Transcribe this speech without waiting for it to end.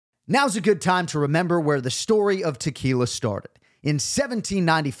Now's a good time to remember where the story of tequila started. In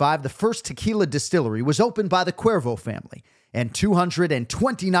 1795, the first tequila distillery was opened by the Cuervo family, and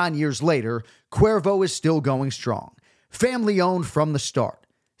 229 years later, Cuervo is still going strong. Family-owned from the start.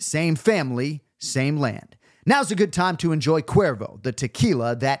 Same family, same land. Now's a good time to enjoy Cuervo, the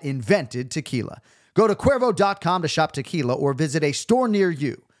tequila that invented tequila. Go to Cuervo.com to shop tequila or visit a store near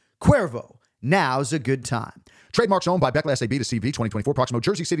you. Cuervo, now's a good time. Trademarks owned by Beckless AB to CV 2024, Proximo,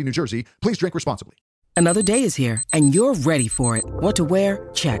 Jersey City, New Jersey. Please drink responsibly. Another day is here, and you're ready for it. What to wear?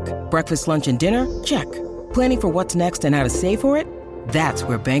 Check. Breakfast, lunch, and dinner? Check. Planning for what's next and how to save for it? That's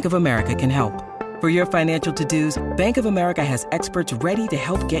where Bank of America can help. For your financial to-dos, Bank of America has experts ready to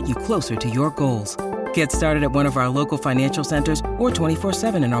help get you closer to your goals. Get started at one of our local financial centers or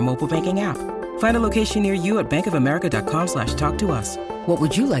 24/7 in our mobile banking app. Find a location near you at bankofamerica.com/talktous. What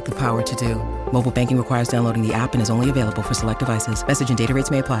would you like the power to do? Mobile banking requires downloading the app and is only available for select devices. Message and data rates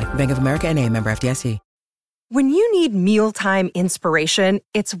may apply. Bank of America N.A., member FDIC. When you need mealtime inspiration,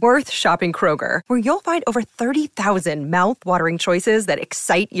 it's worth shopping Kroger, where you'll find over 30,000 mouth-watering choices that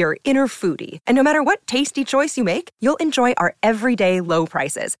excite your inner foodie. And no matter what tasty choice you make, you'll enjoy our everyday low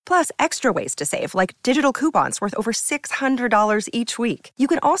prices, plus extra ways to save, like digital coupons worth over $600 each week. You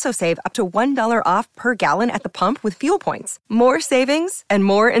can also save up to $1 off per gallon at the pump with fuel points. More savings and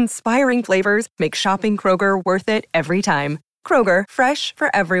more inspiring flavors make shopping Kroger worth it every time. Kroger, fresh for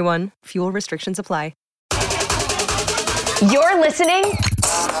everyone. Fuel restrictions apply. You're listening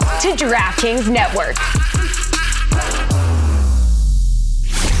to DraftKings Network.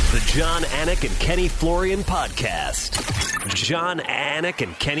 The John Anik and Kenny Florian podcast. John Anik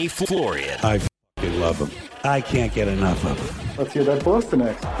and Kenny Florian. I f***ing love them. I can't get enough of them. Let's hear that Boston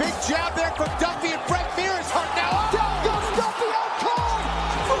next. Big jab there from Duffy, and Frank Mir is hurt now. Down goes Duffy, out cold.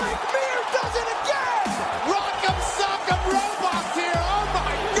 Frank Mir does it again. Rock'em sock'em robots here. Oh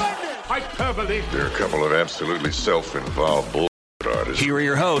my goodness. Hyperbole. There are a couple of absolutely self-involved bull artists. Here are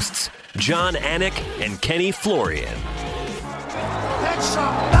your hosts, John Anik and Kenny Florian.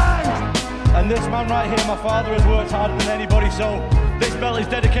 Headshot, bang. And this man right here, my father, has worked harder than anybody, so this belt is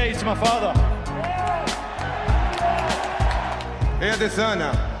dedicated to my father. Hey, the son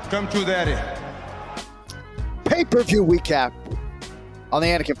now. Come true, daddy. Pay-per-view recap on the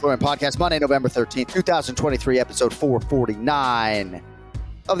Anik and Florian podcast, Monday, November 13th, 2023, episode 449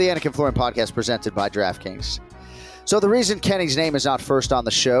 of the Anik and Florian podcast presented by DraftKings. So the reason Kenny's name is not first on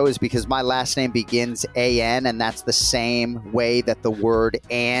the show is because my last name begins A-N, and that's the same way that the word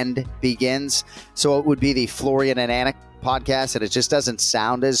and begins. So it would be the Florian and Anik podcast, and it just doesn't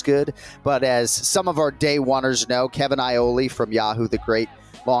sound as good. But as some of our day oneers know, Kevin Ioli from Yahoo, the great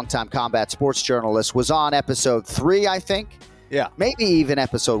longtime combat sports journalist, was on episode 3, I think. Yeah. Maybe even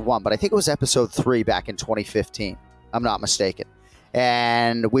episode 1, but I think it was episode 3 back in 2015. I'm not mistaken.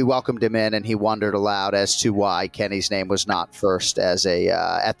 And we welcomed him in, and he wondered aloud as to why Kenny's name was not first as a,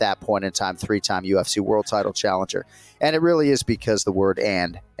 at that point in time, 3-time UFC world title challenger. And it really is because the word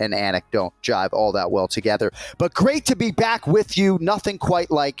and Anik don't jive all that well together. But great to be back with you. Nothing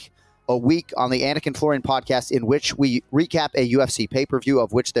quite like a week on the Anik and Florian podcast in which we recap a UFC pay-per-view,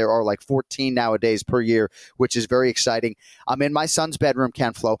 of which there are like 14 nowadays per year, which is very exciting. I'm in my son's bedroom,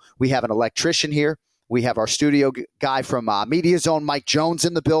 Ken Flo. We have an electrician here. We have our studio guy from Media Zone, Mike Jones,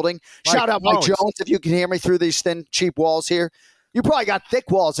 in the building. Shout out Mike Jones if you can hear me through these thin, cheap walls here. You probably got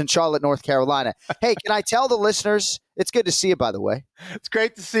thick walls in Charlotte, North Carolina. Hey, can I tell the listeners, it's good to see you, by the way. It's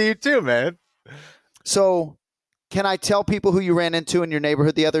great to see you too, man. So can I tell people who you ran into in your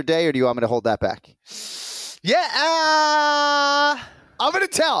neighborhood the other day, or do you want me to hold that back? Yeah, I'm going to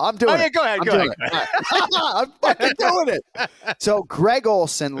tell. I'm doing it. Go ahead. Go ahead. I'm fucking doing it. So Greg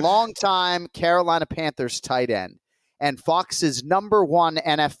Olsen, longtime Carolina Panthers tight end, and Fox's number one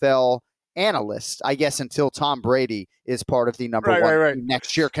NFL analyst, I guess, until Tom Brady is part of the number one team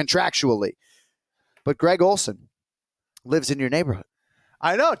next year contractually. But Greg Olsen lives in your neighborhood.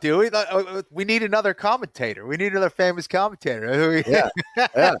 I know, dude. We need another commentator. We need another famous commentator. Yeah.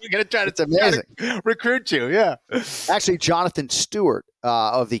 We're going to try amazing. To recruit you. Yeah. Actually, Jonathan Stewart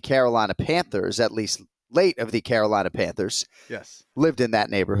of the Carolina Panthers, at least late of the Carolina Panthers, yes, lived in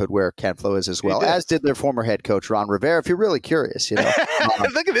that neighborhood where Ken Flo is as well, as did their former head coach, Ron Rivera. If you're really curious, you know.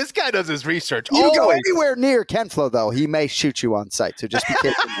 Look at this guy does his research. You go anywhere near Ken Flo, though, he may shoot you on sight. So just be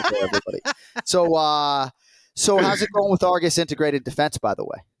careful with everybody. So how's it going with Argus Integrated Defense, by the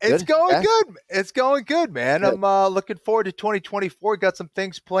way? It's going good. It's going good, man. Good. I'm looking forward to 2024. Got some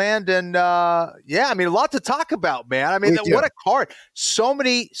things planned, and a lot to talk about, man. I mean, what a card! So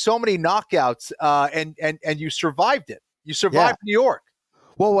many knockouts, and you survived it. You survived New York.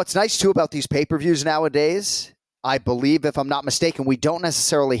 Well, what's nice too about these pay-per-views nowadays I believe, if I'm not mistaken, we don't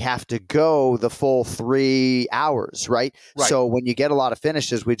necessarily have to go the full 3 hours, right? So when you get a lot of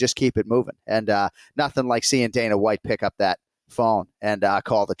finishes, we just keep it moving. And nothing like seeing Dana White pick up that phone and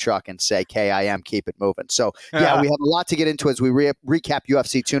call the truck and say, KIM, keep it moving. So, yeah, we have a lot to get into as we recap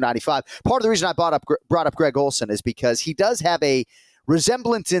UFC 295. Part of the reason I brought up Greg Olson is because he does have a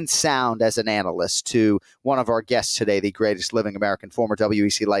resemblance in sound as an analyst to one of our guests today, the greatest living American, former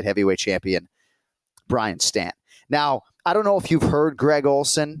WEC light heavyweight champion, Brian Stann. Now, I don't know if you've heard Greg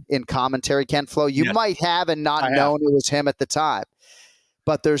Olson in commentary, Ken Flo. You might have and not known it was him at the time.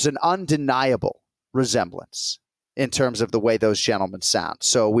 But there's an undeniable resemblance in terms of the way those gentlemen sound.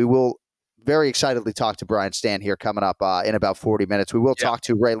 So we will very excitedly talk to Brian Stann here coming up in about 40 minutes. We will talk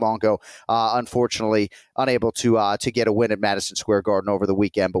to Ray Longo, unfortunately unable to get a win at Madison Square Garden over the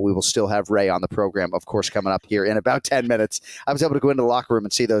weekend, but we will still have Ray on the program, of course, coming up here in about 10 minutes. I was able to go into the locker room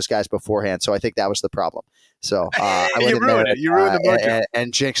and see those guys beforehand, so I think that was the problem. So you ruined it. You ruined the mojo.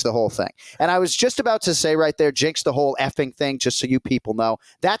 And jinxed the whole thing. And I was just about to say right there, jinx the whole effing thing, just so you people know.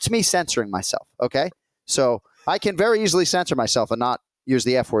 That's me censoring myself, okay? So I can very easily censor myself and not use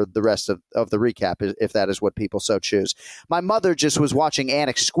the F word the rest of the recap, if that is what people so choose. My mother just was watching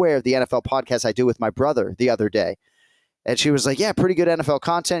Annex Square, the NFL podcast I do with my brother, the other day. And she was like, yeah, pretty good NFL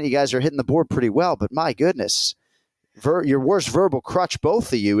content. You guys are hitting the board pretty well, but my goodness, your worst verbal crutch,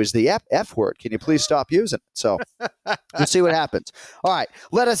 both of you, is the F word. Can you please stop using it? So we'll see what happens. All right,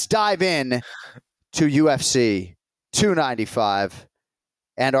 let us dive in to UFC 295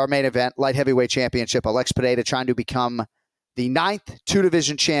 and our main event, light heavyweight championship. Alex Pineda trying to become the 9th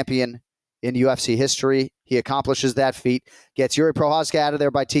two-division champion in UFC history. He accomplishes that feat, gets Yuri Prochazka out of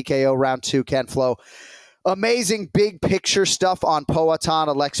there by TKO round 2, Ken Flo. Amazing big picture stuff on Poatan,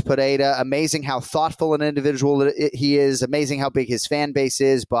 Alex Pineda. Amazing how thoughtful an individual he is. Amazing how big his fan base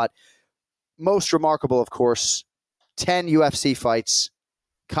is. But most remarkable, of course, 10 UFC fights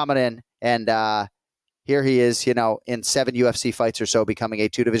coming in. And here he is, in 7 UFC fights or so, becoming a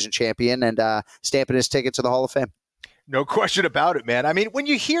two-division champion and stamping his ticket to the Hall of Fame. No question about it, man. I mean, when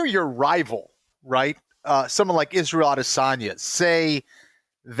you hear your rival, right, someone like Israel Adesanya, say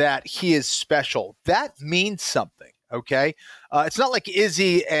that he is special, that means something, okay? It's not like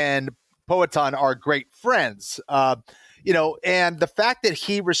Izzy and Poatan are great friends, and the fact that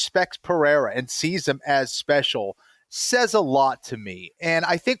he respects Pereira and sees him as special says a lot to me. And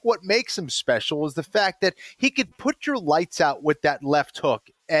I think what makes him special is the fact that he could put your lights out with that left hook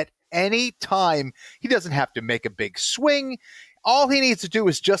at any time. He doesn't have to make a big swing. All he needs to do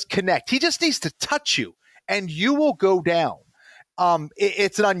is just connect. He just needs to touch you and you will go down.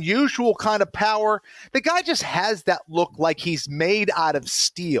 It's an unusual kind of power. The guy just has that look like he's made out of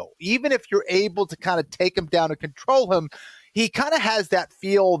steel. Even if you're able to kind of take him down and control him, he kind of has that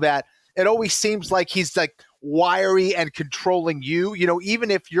feel that it always seems like he's like wiry and controlling you, even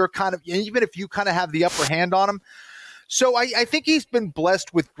if you kind of have the upper hand on him. So I think he's been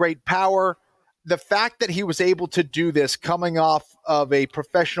blessed with great power. The fact that he was able to do this coming off of a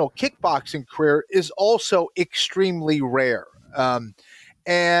professional kickboxing career is also extremely rare.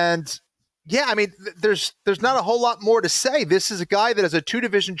 There's not a whole lot more to say. This is a guy that is a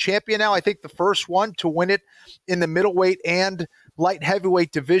two-division champion now. I think the first one to win it in the middleweight and light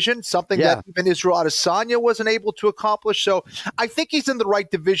heavyweight division, something that even Israel Adesanya wasn't able to accomplish. So I think he's in the right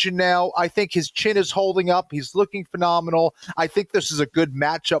division now. I think his chin is holding up. He's looking phenomenal. I think this is a good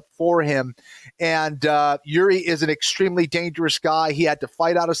matchup for him. And Yuri is an extremely dangerous guy. He had to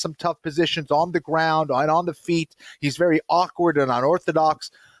fight out of some tough positions on the ground and on the feet. He's very awkward and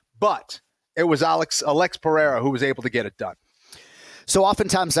unorthodox. But it was Alex Pereira who was able to get it done. So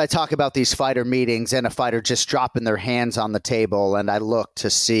oftentimes I talk about these fighter meetings and a fighter just dropping their hands on the table, and I look to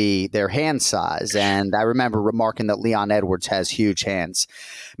see their hand size. And I remember remarking that Leon Edwards has huge hands.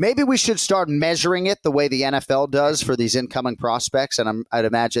 Maybe we should start measuring it the way the NFL does for these incoming prospects. And I'd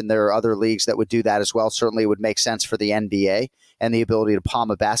imagine there are other leagues that would do that as well. Certainly it would make sense for the NBA and the ability to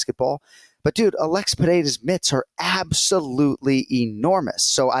palm a basketball. But, dude, Alex Pineda's mitts are absolutely enormous.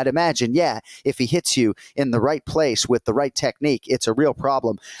 So I'd imagine, if he hits you in the right place with the right technique, it's a real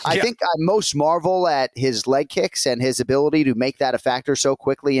problem. I think I most marvel at his leg kicks and his ability to make that a factor so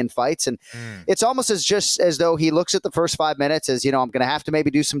quickly in fights. And it's almost as though he looks at the first 5 minutes as, I'm going to have to maybe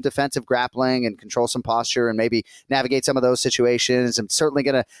do some defensive grappling and control some posture and maybe navigate some of those situations. I'm certainly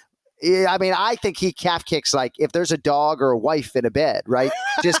going to I think he calf kicks like if there's a dog or a wife in a bed, right?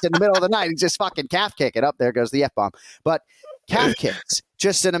 Just in the middle of the night, he just fucking calf kick it up. There goes the F-bomb. But calf kicks,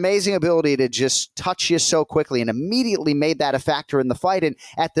 just an amazing ability to just touch you so quickly, and immediately made that a factor in the fight. And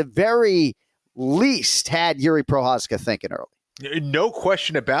at the very least had Yuri Prochazka thinking early. No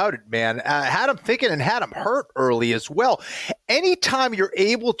question about it, man. Had him thinking and had him hurt early as well. Anytime you're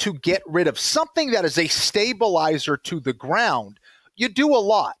able to get rid of something that is a stabilizer to the ground, you do a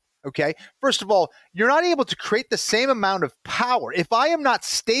lot. Okay. First of all, you're not able to create the same amount of power. If I am not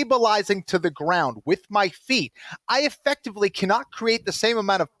stabilizing to the ground with my feet, I effectively cannot create the same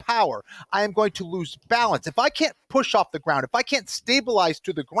amount of power. I am going to lose balance. If I can't push off the ground, if I can't stabilize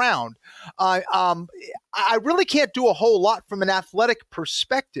to the ground, I really can't do a whole lot from an athletic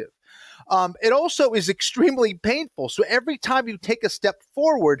perspective. It also is extremely painful. So every time you take a step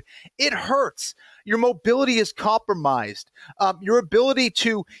forward, it hurts. Your mobility is compromised. Your ability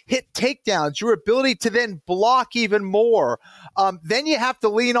to hit takedowns, your ability to then block even more. Then you have to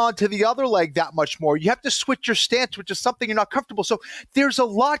lean on to the other leg that much more. You have to switch your stance, which is something you're not comfortable. So there's a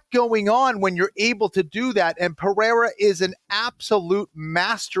lot going on when you're able to do that. And Pereira is an absolute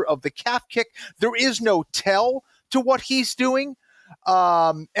master of the calf kick. There is no tell to what he's doing.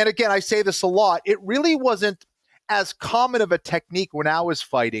 And again, I say this a lot. It really wasn't as common of a technique when I was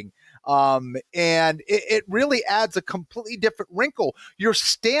fighting. And it really adds a completely different wrinkle. Your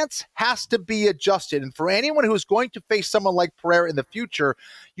stance has to be adjusted. And for anyone who is going to face someone like Pereira in the future,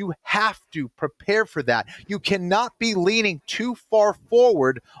 you have to prepare for that. You cannot be leaning too far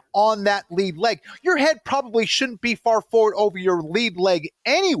forward on that lead leg. Your head probably shouldn't be far forward over your lead leg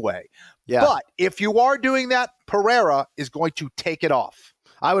anyway. Yeah. But if you are doing that, Pereira is going to take it off.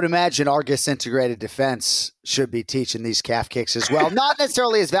 I would imagine Argus Integrated Defense should be teaching these calf kicks as well. Not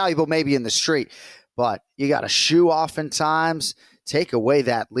necessarily as valuable maybe in the street, but you got to shoe oftentimes, take away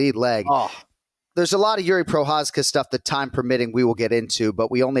that lead leg. Oh. There's a lot of Yuri Prochazka stuff that, time permitting, we will get into, but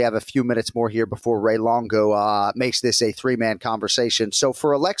we only have a few minutes more here before Ray Longo makes this a three-man conversation. So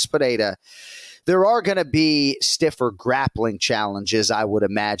for Alex Pereira, there are going to be stiffer grappling challenges, I would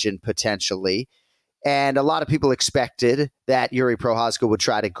imagine, potentially. And a lot of people expected that Yuri Prochazka would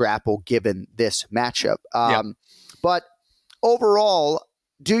try to grapple given this matchup. But overall,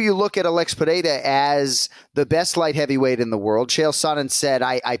 do you look at Alex Pereira as the best light heavyweight in the world? Chael Sonnen said,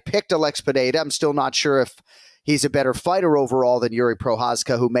 I picked Alex Pereira. I'm still not sure if he's a better fighter overall than Yuri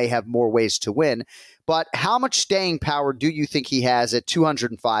Prochazka, who may have more ways to win. But how much staying power do you think he has at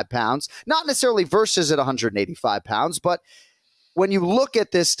 205 pounds? Not necessarily versus at 185 pounds, but when you look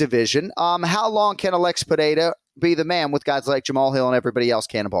at this division, how long can Alex Pereira be the man with guys like Jamal Hill and everybody else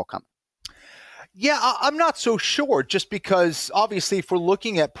cannonball coming? Yeah, I'm not so sure, just because obviously if we're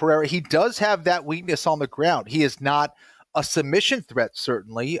looking at Pereira, he does have that weakness on the ground. He is not a submission threat,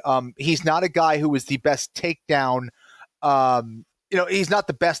 certainly. He's not a guy who is the best takedown. He's not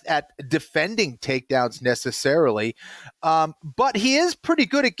the best at defending takedowns necessarily, but he is pretty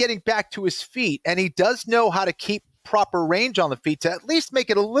good at getting back to his feet, and he does know how to keep proper range on the feet to at least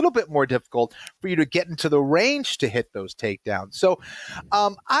make it a little bit more difficult for you to get into the range to hit those takedowns. So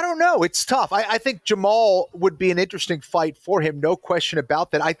I don't know. It's tough. I think Jamal would be an interesting fight for him. No question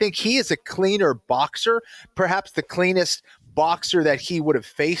about that. I think he is a cleaner boxer, perhaps the cleanest boxer that he would have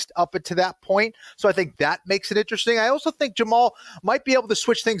faced up to that point. So I think that makes it interesting. I also think Jamal might be able to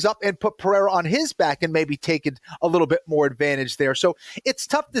switch things up and put Pereira on his back and maybe take it a little bit more advantage there. So it's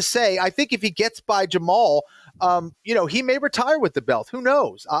tough to say. I think if he gets by Jamal, he may retire with the belt. Who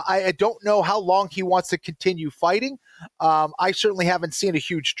knows? I don't know how long he wants to continue fighting. I certainly haven't seen a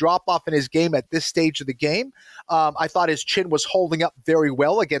huge drop-off in his game at this stage of the game. I thought his chin was holding up very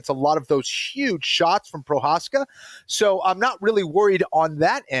well against a lot of those huge shots from Prochazka. So I'm not really worried on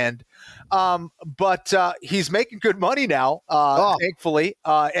that end. But he's making good money now, thankfully,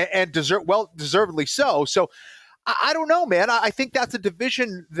 and deservedly so. So I don't know, man. I think that's a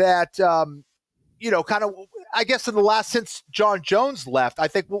division that, kind of, I guess in the last, since John Jones left, I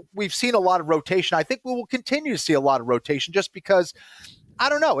think we've seen a lot of rotation. I think we will continue to see a lot of rotation just because, I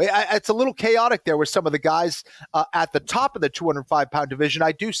don't know, it's a little chaotic there with some of the guys at the top of the 205-pound division.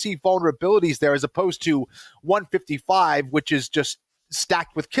 I do see vulnerabilities there as opposed to 155, which is just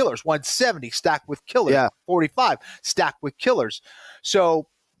stacked with killers, 170 stacked with killers, 45 stacked with killers. So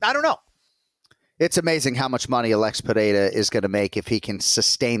I don't know. It's amazing how much money Alex Pereira is going to make if he can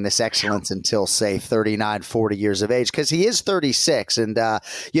sustain this excellence until, say, 39, 40 years of age, because he is 36. And,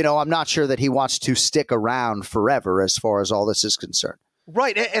 I'm not sure that he wants to stick around forever as far as all this is concerned.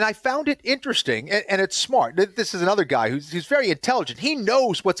 Right. And I found it interesting, and it's smart. This is another guy who's very intelligent. He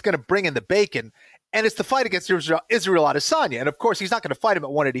knows what's going to bring in the bacon. And it's the fight against Israel Adesanya. And, of course, he's not going to fight him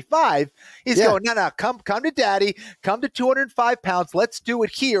at 185. He's going, no, come to daddy. Come to 205 pounds. Let's do it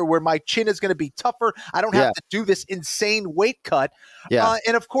here where my chin is going to be tougher. I don't have to do this insane weight cut.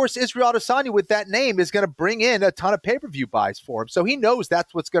 And, of course, Israel Adesanya with that name is going to bring in a ton of pay-per-view buys for him. So he knows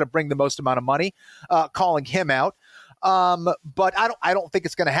that's what's going to bring the most amount of money, calling him out. But I don't think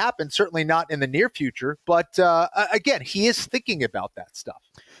it's going to happen. Certainly not in the near future. But again, he is thinking about that stuff.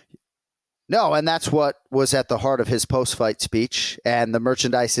 No, and that's what was at the heart of his post-fight speech, and the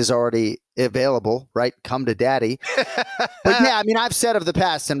merchandise is already available, right? Come to daddy. But yeah, I mean, I've said of the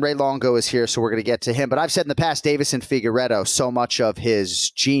past, and Ray Longo is here, so we're going to get to him, but I've said in the past, Davison Figueiredo, so much of his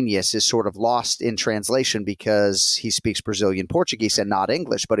genius is sort of lost in translation because he speaks Brazilian Portuguese and not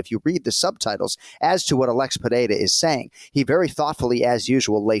English. But if you read the subtitles as to what Alex Pereira is saying, he very thoughtfully, as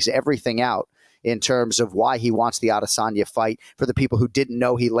usual, lays everything out in terms of why he wants the Adesanya fight. For the people who didn't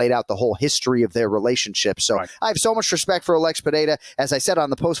know, he laid out the whole history of their relationship. So right. I have so much respect for Alex Pereira. As I said on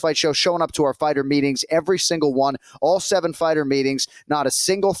the post-fight show, showing up to our fighter meetings, every single one, all 7 fighter meetings, not a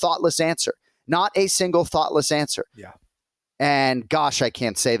single thoughtless answer. Not a single thoughtless answer. Yeah. And gosh, I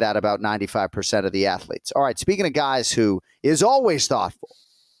can't say that about 95% of the athletes. All right, speaking of guys who is always thoughtful,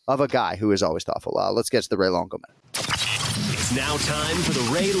 of a guy who is always thoughtful, let's get to the Ray Longo minute. It's now time for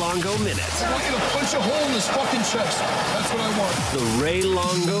the Ray Longo Minute. I want you to punch a hole in his fucking chest. That's what I want. The Ray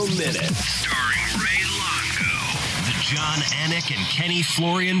Longo Minute. Starring Ray Longo. The John Anik and Kenny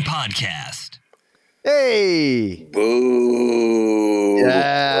Florian podcast. Hey! Boo!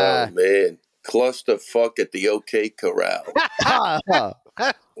 Yeah. Oh, man. Clusterfuck at the OK Corral.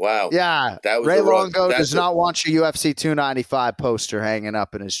 Wow. Yeah. That was Ray Longo does not want your UFC 295 poster hanging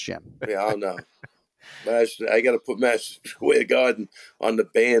up in his gym. Yeah, I know. I got to put Madison Square Garden on the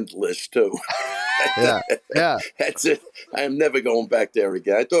banned list, too. Yeah. That's it. I am never going back there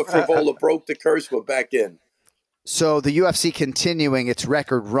again. I thought Frivola broke the curse. We're back in. So the UFC continuing its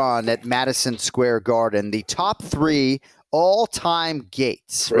record run at Madison Square Garden. The top 3 all-time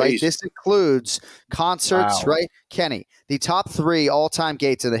gates, Crazy. Right? This includes concerts, right? Kenny, the top 3 all-time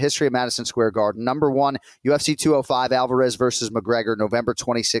gates in the history of Madison Square Garden. Number 1, UFC 205, Alvarez versus McGregor, November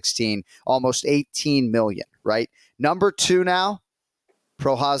 2016, almost 18 million, right? Number 2 now,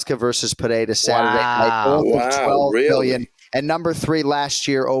 Prochazka versus Pereira, Saturday night, both of 12 million. And number 3 last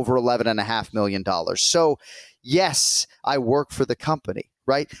year, over $11.5 million. So, yes, I work for the company.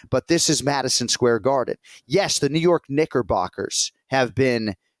 Right? But this is Madison Square Garden. Yes, the New York Knickerbockers have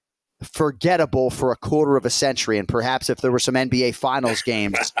been forgettable for a quarter of a century. And perhaps if there were some NBA Finals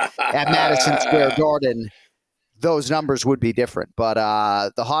games at Madison Square Garden, those numbers would be different. But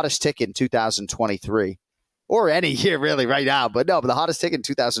the hottest ticket in 2023, or any year really right now, but the hottest ticket in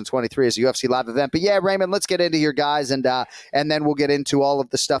 2023 is a UFC live event. But yeah, Raymond, let's get into your guys, and then we'll get into all of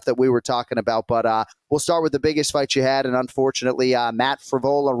the stuff that we were talking about. But we'll start with the biggest fight you had, and unfortunately, Matt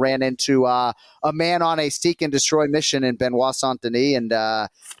Frivola ran into a man on a seek and destroy mission in Benoit Saint-Denis, and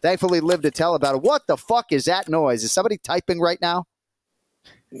thankfully lived to tell about it. What the fuck is that noise? Is somebody typing right now?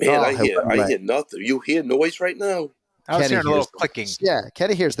 Man, I hear nothing. You hear noise right now? I was hearing a little clicking. Yeah,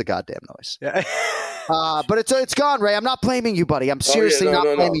 Kenny hears the goddamn noise. Yeah. But it's gone, Ray. I'm not blaming you, buddy. I'm seriously not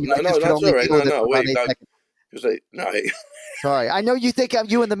blaming you. No, that's all right. Wait. Sorry. I know you think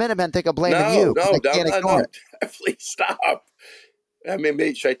you and the Minutemen think I'm blaming you. No. Please stop. I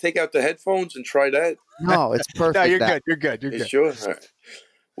mean, should I take out the headphones and try that? No, it's perfect. No, you're good. You're good. Sure? All right.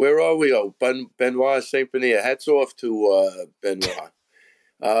 Where are we? Oh, Benoit Saint-Denis. Hats off to Benoit.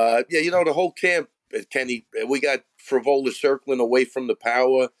 The whole camp, Kenny, we got Frivola circling away from the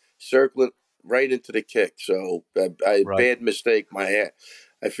power, circling right into the kick. So bad mistake.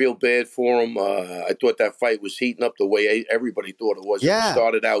 I feel bad for him. I thought that fight was heating up the way everybody thought it was. Yeah. It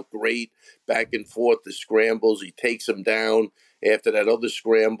started out great, back and forth, the scrambles. He takes him down after that other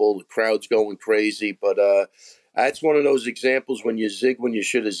scramble. The crowd's going crazy. But that's one of those examples when you zig when you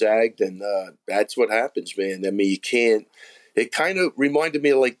should have zagged, and that's what happens, man. I mean, you can't. It kind of reminded me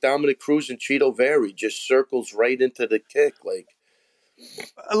of like Dominic Cruz and Cheeto Very, just circles right into the kick, like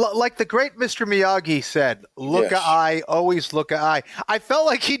the great Mr. Miyagi said, look at eye, always look at eye. I felt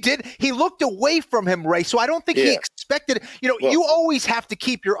like he did. He looked away from him, Ray. So I don't think he expected it. You always have to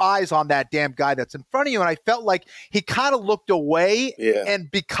keep your eyes on that damn guy that's in front of you. And I felt like he kind of looked away. Yeah.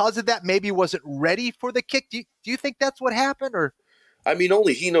 And because of that, maybe wasn't ready for the kick. Do you think that's what happened? Or I mean,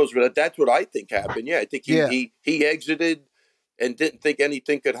 only he knows, but that's what I think happened. Yeah, I think he exited and didn't think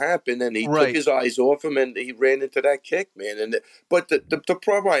anything could happen, and he took his eyes off him, and he ran into that kick, man. But the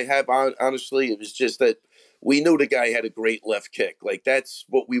problem I have, honestly, it was just that we knew the guy had a great left kick. Like, that's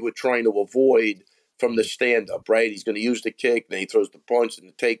what we were trying to avoid from the stand-up, right? He's going to use the kick, then he throws the punch and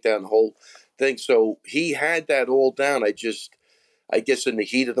the takedown, the whole thing. So he had that all down. I guess in the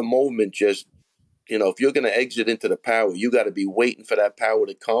heat of the moment, if you're going to exit into the power, you got to be waiting for that power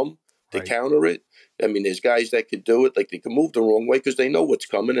to come to counter it. I mean, there's guys that could do it, like they can move the wrong way because they know what's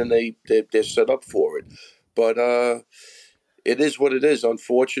coming and they're set up for it. But it is what it is.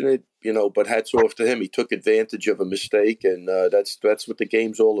 Unfortunate, but hats off to him. He took advantage of a mistake, and that's what the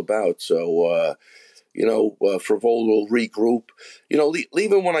game's all about. So, Frevola will regroup.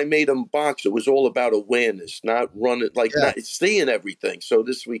 Even when I made him box, it was all about awareness, not running, not seeing everything. So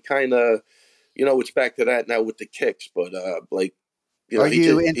this, we kind of, it's back to that now with the kicks. But are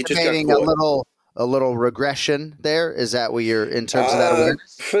you intimating a little regression there? Is that what you're in terms of that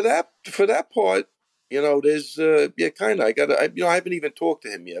awareness? For that part, there's kind of. I haven't even talked to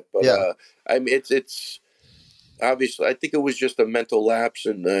him yet, but it's obviously, I think it was just a mental lapse,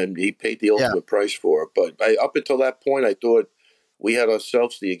 and he paid the ultimate price for it. But up until that point, I thought we had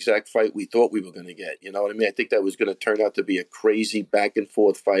ourselves the exact fight we thought we were going to get. You know what I mean? I think that was going to turn out to be a crazy back and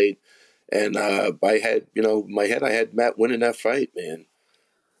forth fight. And I had Matt winning that fight, man.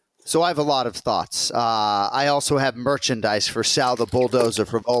 So I have a lot of thoughts. I also have merchandise for Sal the Bulldozer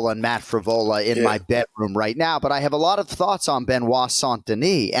Frevola and Matt Frevola in my bedroom right now. But I have a lot of thoughts on Benoit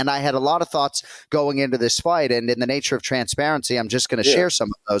Saint-Denis, and I had a lot of thoughts going into this fight. And in the nature of transparency, I'm just going to share some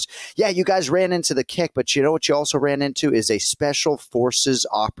of those. Yeah, you guys ran into the kick, but you know what you also ran into is a special forces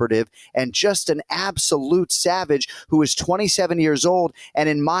operative and just an absolute savage who is 27 years old. And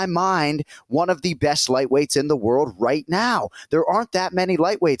in my mind, one of the best lightweights in the world right now. There aren't that many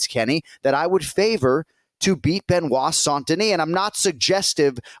lightweights, Kenny, that I would favor to beat Benoit Saint-Denis. And I'm not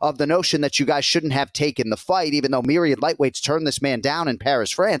suggestive of the notion that you guys shouldn't have taken the fight, even though myriad lightweights turned this man down in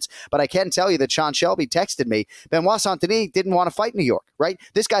Paris, France. But I can tell you that Sean Shelby texted me, Benoit Saint-Denis didn't want to fight New York, right?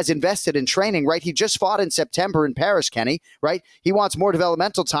 This guy's invested in training, right? He just fought in September in Paris, Kenny, right? He wants more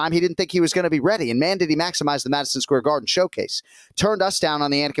developmental time. He didn't think he was going to be ready. And man, did he maximize the Madison Square Garden showcase. Turned us down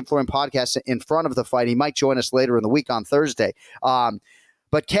on the Anik and Florian podcast in front of the fight. He might join us later in the week on Thursday.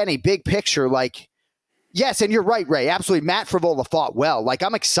 But Kenny, big picture, yes, and you're right, Ray. Absolutely. Matt Frevola fought well.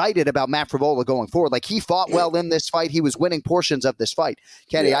 I'm excited about Matt Frevola going forward. He fought well in this fight. He was winning portions of this fight.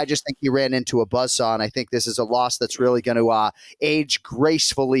 Kenny, I just think he ran into a buzzsaw, and I think this is a loss that's really going to age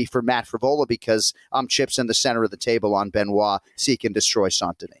gracefully for Matt Frevola because I'm chips in the center of the table on Benoit, seek and destroy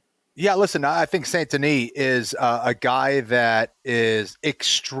Saint-Denis. Yeah, listen, I think Saint-Denis is a guy that is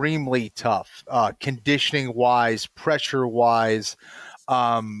extremely tough, conditioning-wise, pressure-wise.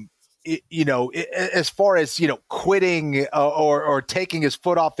 As far as, quitting or taking his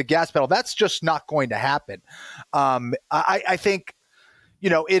foot off the gas pedal, that's just not going to happen. I think,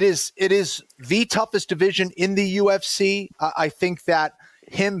 it is the toughest division in the UFC. I think that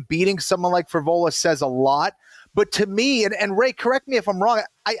him beating someone like Frevola says a lot. But to me, and Ray, correct me if I'm wrong,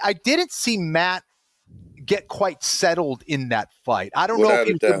 I didn't see Matt get quite settled in that fight. I don't know if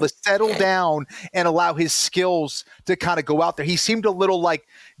he was able to settle down and allow his skills to kind of go out there. He seemed a little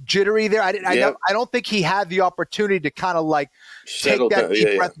jittery there. I don't think he had the opportunity to kind of take that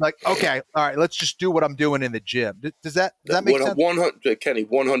deep breath. Okay, all right, let's just do what I'm doing in the gym. Does that make sense? Kenny,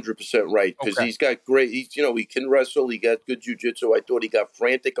 100% right, because he's got great. He can wrestle. He got good jiu-jitsu. I thought he got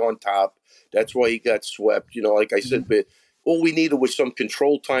frantic on top. That's why he got swept. Like I said, but all we needed was some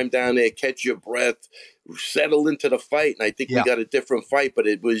control time down there, catch your breath, settle into the fight. And I think we got a different fight, but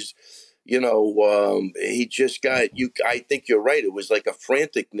it was, he just got you. I think you're right. It was like a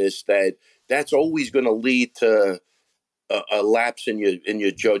franticness that's always going to lead to a lapse in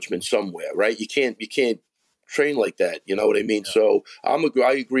your judgment somewhere, right? You can't train like that. You know what I mean? Yeah. So I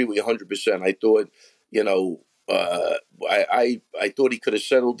agree with you 100%. I thought, I thought he could have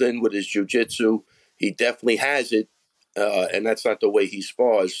settled in with his jiu-jitsu. He definitely has it. And that's not the way he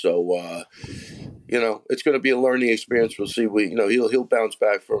spars. So, it's going to be a learning experience. We'll see. He'll bounce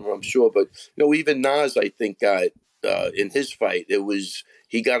back from it, I'm sure. But, even Nas, I think, got in his fight,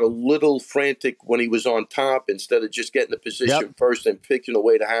 he got a little frantic when he was on top instead of just getting the position first and picking a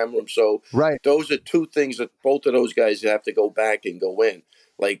way to hammer him. So those are two things that both of those guys have to go back and go in.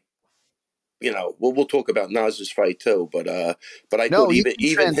 We'll talk about Nas's fight too, but I thought even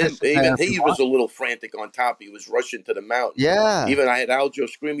he was a little frantic on top. He was rushing to the mountain. Yeah. Even I had Aljo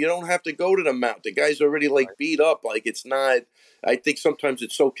scream, "You don't have to go to the mountain. The guy's already beat up. It's not." I think sometimes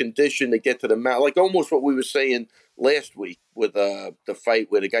it's so conditioned to get to the mountain, almost what we were saying last week with the fight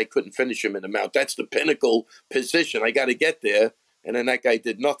where the guy couldn't finish him in the mount. That's the pinnacle position. I got to get there, and then that guy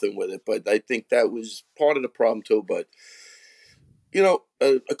did nothing with it. But I think that was part of the problem too. But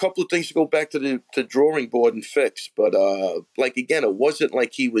a couple of things to go back to the drawing board and fix. But again, it wasn't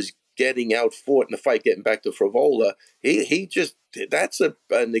like he was getting out fought in the fight, getting back to Frevola. He just that's an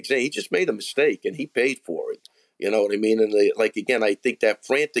example. He just made a mistake and he paid for it. You know what I mean? And again, I think that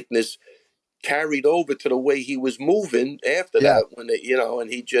franticness carried over to the way he was moving after that when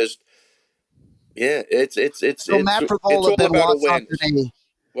and he just it's Matt Frevola, all about awareness.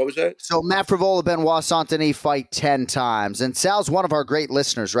 What was that? So Matt Frivola, Benoit Saint-Denis fight 10 times. And Sal's one of our great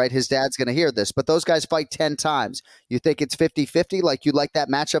listeners, right? His dad's going to hear this. But those guys fight 10 times. You think it's 50-50? Like, you like that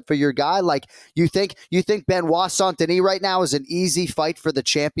matchup for your guy? Like, you think Benoit Saint-Denis right now is an easy fight for the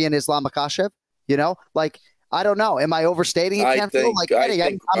champion Islam Makhachev? You know? Like, I don't know. Am I overstating it, Ken? I'm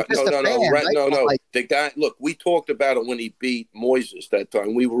just a fan. Right? No. Like, the guy, look, we talked about it when he beat Moises that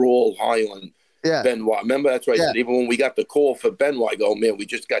time. We were all high on Benoit. Remember, that's right. Yeah. Even when we got the call for Benoit, I go, man, we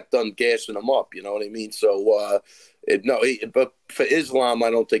just got done gassing him up. You know what I mean? So, but for Islam,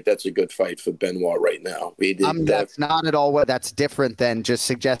 I don't think that's a good fight for Benoit right now. That's not at all. That's different than just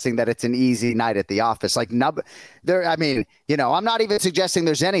suggesting that it's an easy night at the office. Like, I'm not even suggesting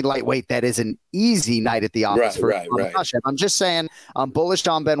there's any lightweight that is an easy night at the office. Right. I'm just saying I'm bullish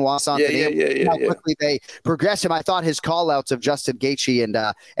on Benoit Saint-Denis. How quickly they progress him. I thought his call-outs of Justin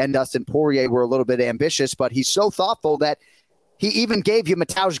Gaethje and Dustin Poirier were a little bit ambitious, but he's so thoughtful that he even gave you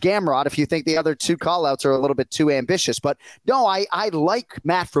Mateusz Gamrot if you think the other two call-outs are a little bit too ambitious. But no, I like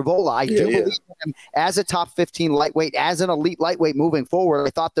Matt Frivola. I do believe in him as a top 15 lightweight, as an elite lightweight moving forward. I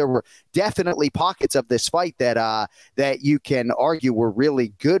thought there were definitely pockets of this fight that you can argue were really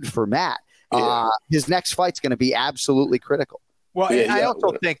good for Matt. His next fight's going to be absolutely critical. Well, I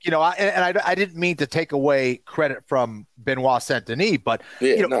also think, I didn't mean to take away credit from Benoit Saint-Denis, but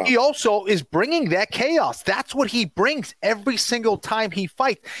he also is bringing that chaos. That's what he brings every single time he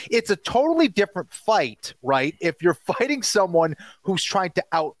fights. It's a totally different fight, right? If you're fighting someone who's trying to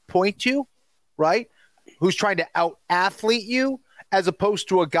outpoint you, right? Who's trying to out-athlete you, as opposed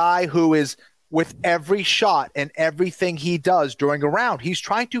to a guy who is, with every shot and everything he does during a round, he's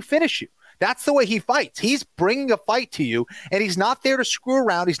trying to finish you. That's the way he fights. He's bringing a fight to you, and he's not there to screw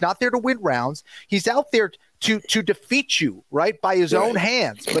around. He's not there to win rounds. He's out there to defeat you, right, by his own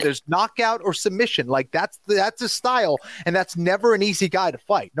hands, whether it's knockout or submission. Like, that's his style, and that's never an easy guy to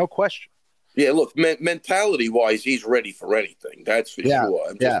fight, no question. Yeah, look, mentality-wise, he's ready for anything. That's for sure.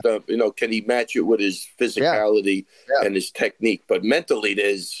 I'm just, can he match it with his physicality and his technique? But mentally,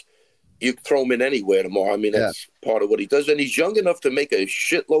 you throw him in anywhere tomorrow. I mean, that's part of what he does. And he's young enough to make a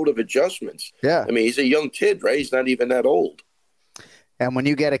shitload of adjustments. Yeah. I mean, he's a young kid, right? He's not even that old. And when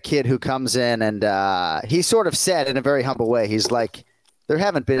you get a kid who comes in and he sort of said in a very humble way, he's like, there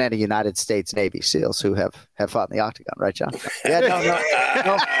haven't been any United States Navy SEALs who have fought in the octagon, right, John?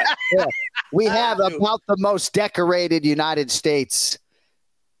 No. We have about the most decorated United States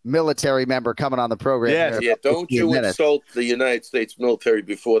military member coming on the program. Don't you insult the United States military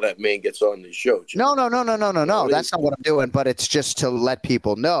before that man gets on the show, Jim. No. That's not what I'm doing, but it's just to let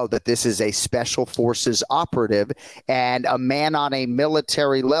people know that this is a special forces operative and a man on a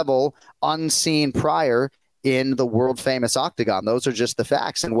military level unseen prior in the world famous octagon. Those are just the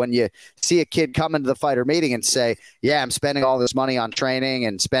facts. And when you see a kid come into the fighter meeting and say, I'm spending all this money on training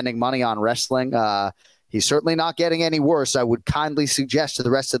and spending money on wrestling, he's certainly not getting any worse. I would kindly suggest to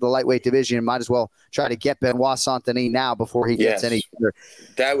the rest of the lightweight division, you might as well try to get Benoit Saint-Denis now before he gets any better.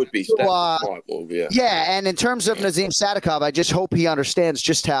 That would be a smart move, and in terms of Nazim Sadikov, I just hope he understands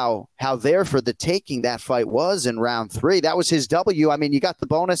just how there for the taking that fight was in round 3. That was his W. I mean, you got the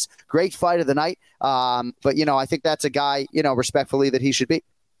bonus, great fight of the night. But, I think that's a guy, respectfully, that he should beat.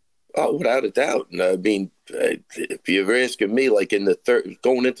 Oh, without a doubt. And I mean, if you're asking me, like in the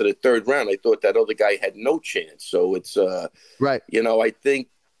going into the third round, I thought that other guy had no chance. So it's right. I think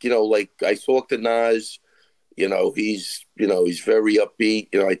like I talked to Nas. He's very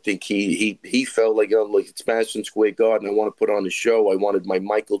upbeat. I think he felt like like it's Madison Square Garden. I want to put on a show. I wanted my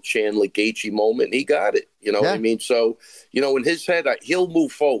Michael Chandler Gaethje moment. And he got it. What I mean? So in his head, he'll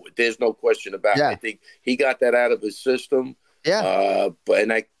move forward. There's no question about it. I think he got that out of his system.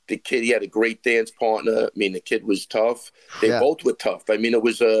 The kid, he had a great dance partner. I mean, the kid was tough. They both were tough. I mean, it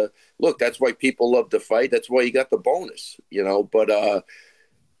was look, that's why people love to fight. That's why you got the bonus, But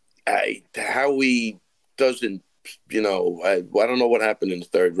how he doesn't, I don't know what happened in the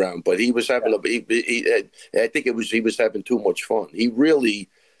third round, but he was having I think he was having too much fun. He really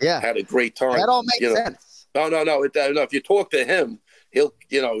had a great time. That all makes sense. No. If you talk to him, he'll,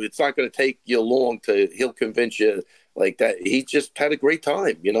 it's not going to take you long he'll convince you. Like that, he just had a great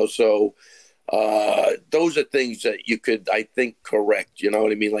time, So those are things that you could, I think, correct. You know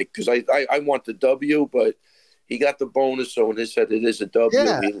what I mean? Like, because I want the W, but he got the bonus, so in his head it is a W.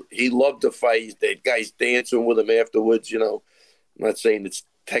 Yeah. He loved the fight. The guys dancing with him afterwards. I'm not saying it's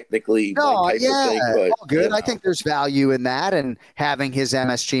technically my type of thing, but all good. I think there's value in that and having his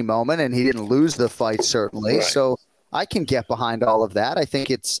MSG moment, and he didn't lose the fight certainly. Right. So I can get behind all of that. I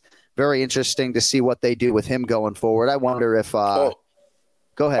think it's very interesting to see what they do with him going forward. I wonder if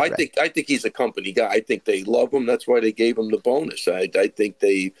Go ahead. I think he's a company guy. I think they love him. That's why they gave him the bonus. I think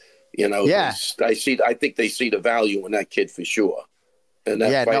they, I think they see the value in that kid for sure. And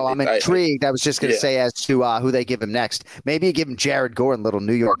I'm intrigued. I was just going to say as to who they give him next. Maybe you give him Jared Gordon, little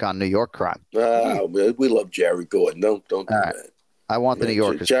New York on New York crime. We love Jared Gordon. Don't do that. I want the New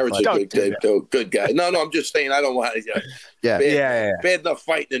Yorkers. Jared's a good guy. No, I'm just saying I don't want to. Bad enough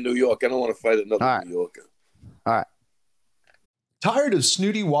fighting in New York. I don't want to fight another New Yorker. All right. Tired of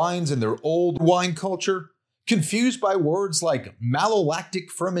snooty wines and their old wine culture? Confused by words like malolactic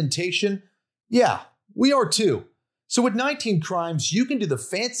fermentation? Yeah, we are too. So with 19 Crimes, you can do the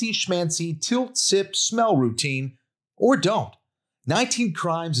fancy schmancy tilt sip smell routine, or don't. 19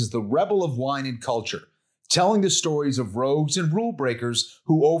 Crimes is the rebel of wine and culture, telling the stories of rogues and rule breakers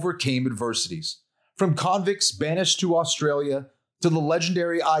who overcame adversities. From convicts banished to Australia to the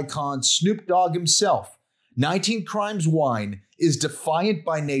legendary icon Snoop Dogg himself, 19 Crimes wine is defiant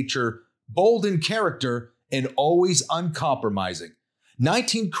by nature, bold in character, and always uncompromising.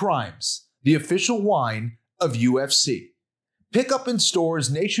 19 Crimes, the official wine of UFC. Pick up in stores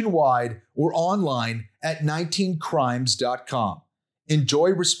nationwide or online at 19crimes.com. Enjoy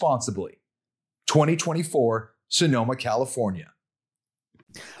responsibly. 2024, Sonoma, California.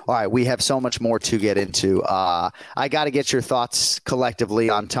 All right, we have so much more to get into. I got to get your thoughts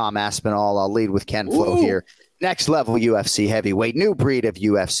collectively on Tom Aspinall. I'll lead with Ken Flo here. Next level UFC heavyweight, new breed of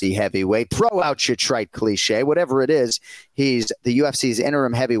UFC heavyweight. Throw out your trite cliche, whatever it is. He's the UFC's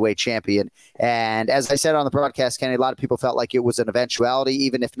interim heavyweight champion. And as I said on the broadcast, Kenny, a lot of people felt like it was an eventuality,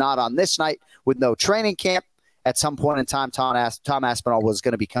 even if not on this night with no training camp. At some point in time, Tom Aspinall was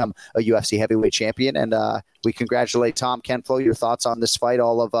going to become a UFC heavyweight champion. And we congratulate Tom. Ken Flo, your thoughts on this fight,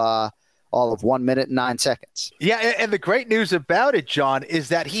 all of 1 minute and 9 seconds. Yeah, and the great news about it, John, is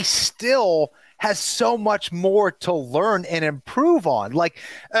that he still has so much more to learn and improve on. Like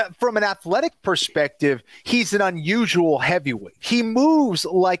from an athletic perspective, he's an unusual heavyweight. He moves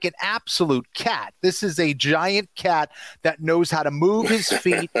like an absolute cat. This is a giant cat that knows how to move his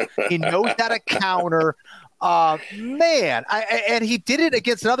feet. He knows how to counter. And he did it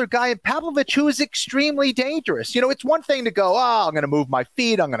against another guy in Pavlovich who is extremely dangerous. You know, it's one thing to go, I'm going to move my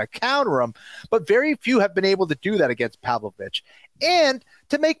feet, I'm going to counter him, but very few have been able to do that against Pavlovich. And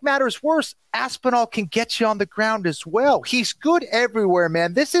to make matters worse, Aspinall can get you on the ground as well. He's good everywhere,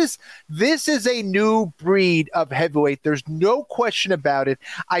 man. This is a new breed of heavyweight. There's no question about it.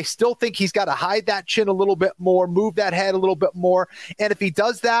 I still think he's got to hide that chin a little bit more, move that head a little bit more. And if he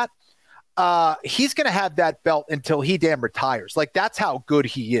does that, he's going to have that belt until he damn retires. Like, that's how good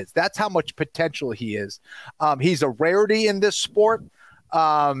he is. That's how much potential he is. He's a rarity in this sport.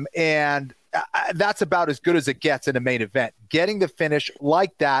 And that's about as good as it gets in a main event. Getting the finish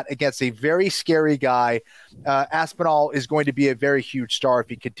like that against a very scary guy, Aspinall is going to be a very huge star if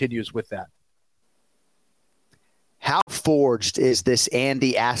he continues with that. How forged is this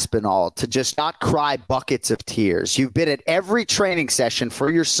Andy Aspinall to just not cry buckets of tears? You've been at every training session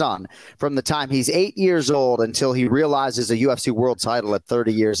for your son from the time he's 8 years old until he realizes a UFC world title at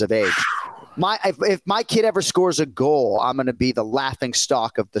 30 years of age. If my kid ever scores a goal, I'm going to be the laughing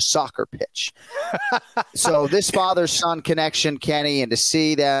stock of the soccer pitch. So this father-son connection, Kenny, and to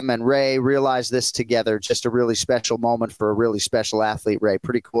see them and Ray realize this together, just a really special moment for a really special athlete, Ray.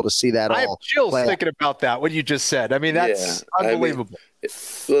 Pretty cool to see that all. I have chills thinking about that, what you just said. I mean, that's unbelievable.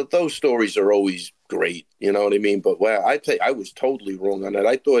 Those stories are always great, you know what I mean? But wow, I was totally wrong on that.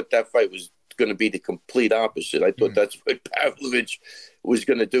 I thought that fight was going to be the complete opposite. I thought that's what Pavlovich was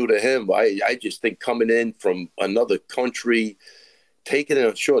going to do to him. I just think coming in from another country, taking it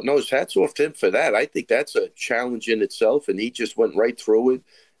on short notice, hats off to him for that. I think that's a challenge in itself, and he just went right through it.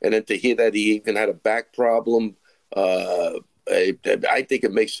 And then to hear that he even had a back problem, I think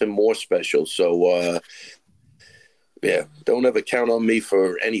it makes him more special. So, yeah, don't ever count on me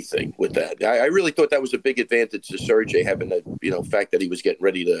for anything with that. I really thought that was a big advantage to Sergey, having the fact that he was getting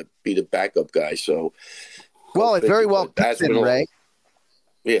ready to be the backup guy. So, well, it very well could have been, Ray.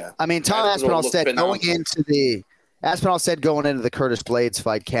 Yeah, I mean, Tom Aspinall said going into the Curtis Blades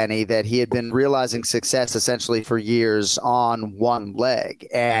fight, Kenny, that he had been realizing success essentially for years on one leg,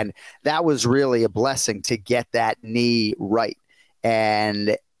 and that was really a blessing to get that knee right.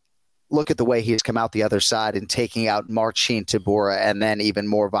 And look at the way he's come out the other side and taking out Marcin Tybura, and then even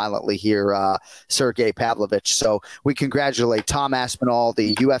more violently here, Sergey Pavlovich. So we congratulate Tom Aspinall,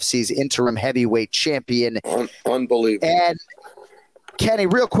 the UFC's interim heavyweight champion. Unbelievable. And Kenny,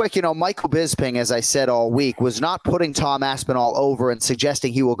 real quick, Michael Bisping, as I said all week, was not putting Tom Aspinall over and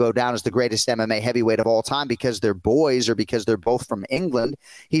suggesting he will go down as the greatest MMA heavyweight of all time because they're boys or because they're both from England.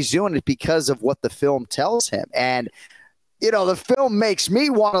 He's doing it because of what the film tells him. And the film makes me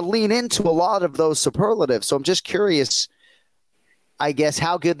want to lean into a lot of those superlatives. So I'm just curious, I guess,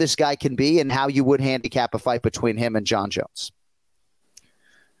 how good this guy can be and how you would handicap a fight between him and Jon Jones.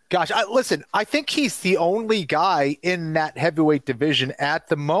 Gosh, listen, I think he's the only guy in that heavyweight division at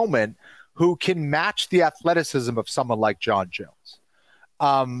the moment who can match the athleticism of someone like Jon Jones.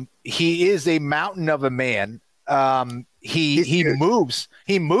 He is a mountain of a man. He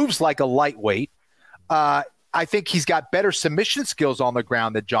moves like a lightweight. I think he's got better submission skills on the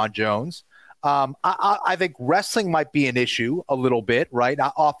ground than Jon Jones. I think wrestling might be an issue a little bit, right?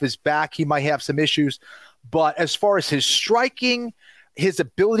 Off his back, he might have some issues. But as far as his striking, his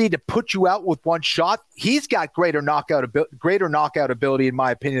ability to put you out with one shot, he's got greater knockout ability, in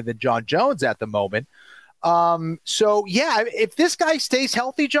my opinion, than Jon Jones at the moment. So, yeah, if this guy stays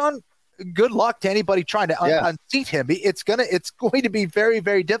healthy, John, good luck to anybody trying to unseat him. It's going to be very,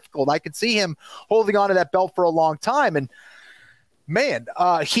 very difficult. I could see him holding on to that belt for a long time. And, man,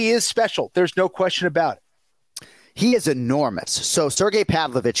 he is special. There's no question about it. He is enormous. So Sergey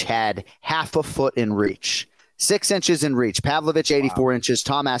Pavlovich had half a foot in reach. 6 inches in reach. Pavlovich, 84 inches.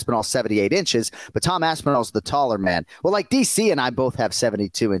 Tom Aspinall, 78 inches. But Tom Aspinall's the taller man. Well, like DC and I both have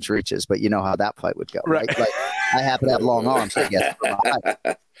 72-inch reaches, but you know how that fight would go, right? Like, I happen to have long arms, I guess.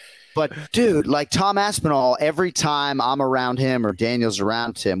 But, dude, like Tom Aspinall, every time I'm around him or Daniel's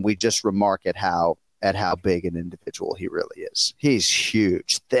around him, we just remark at how big an individual he really is. He's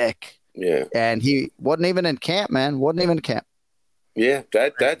huge, thick. Yeah. And he wasn't even in camp, man. Wasn't even in camp. Yeah,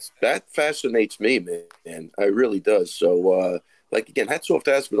 that fascinates me, man. And it really does. So, again, hats off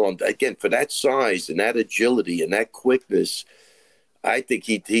to Aspinall. Again, for that size and that agility and that quickness, I think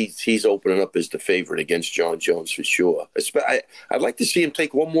he's opening up as the favorite against Jon Jones for sure. I'd like to see him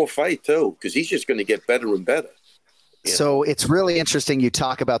take one more fight, too, because he's just going to get better and better. So it's really interesting you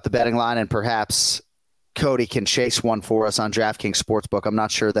talk about the betting line, and perhaps Cody can chase one for us on DraftKings Sportsbook. I'm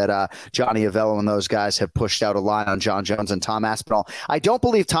not sure that Johnny Avello and those guys have pushed out a line on Jon Jones and Tom Aspinall. I don't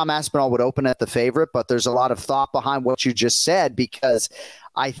believe Tom Aspinall would open at the favorite, but there's a lot of thought behind what you just said, because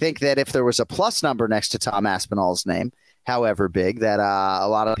I think that if there was a plus number next to Tom Aspinall's name, however big, that a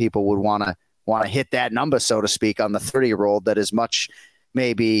lot of people would want to hit that number, so to speak, on the 30-year-old that is much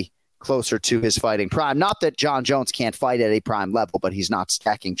maybe closer to his fighting prime. Not that Jon Jones can't fight at a prime level, but he's not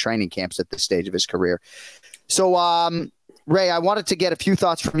stacking training camps at this stage of his career. So, Ray, I wanted to get a few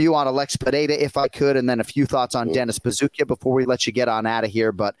thoughts from you on Alex Pereira, if I could, and then a few thoughts on Dennis Bazooka before we let you get on out of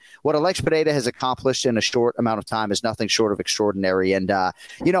here. But what Alex Pereira has accomplished in a short amount of time is nothing short of extraordinary. And,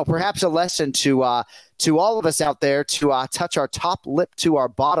 perhaps a lesson to all of us out there to touch our top lip to our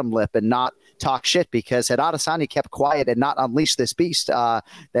bottom lip and not talk shit, because had Adesanya kept quiet and not unleashed this beast,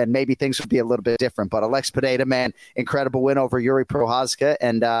 then maybe things would be a little bit different. But Alex Pereira, man, incredible win over Yuri Prochazka,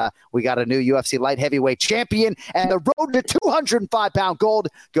 and we got a new UFC light heavyweight champion, and the road to 205-pound gold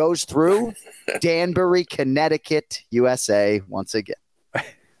goes through Danbury, Connecticut, USA once again.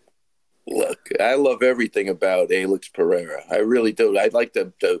 Look, I love everything about Alex Pereira. I really do. I'd like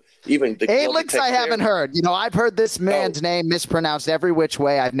to even the Alex. I haven't heard. I've heard this man's name mispronounced every which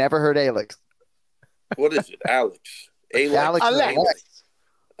way. I've never heard Alex. What is it? Alex.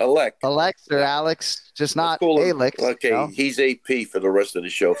 Alex or Alex, just not Alex. Okay, no? He's AP for the rest of the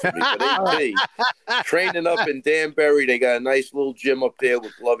show for me. But AP, training up in Danbury, they got a nice little gym up there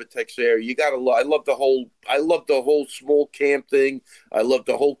with Glover Texera. You got a lot. I love the whole small camp thing. I love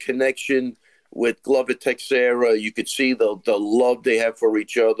the whole connection with Glover Texera. You could see the love they have for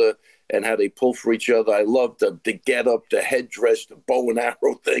each other and how they pull for each other. I love the get up, the headdress, the bow and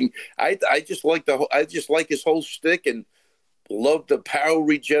arrow thing. I just like his whole shtick, and love the power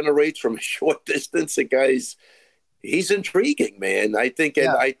regenerates from a short distance. The guy's he's intriguing, man. I think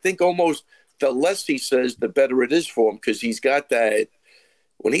almost the less he says, the better it is for him, because he's got that.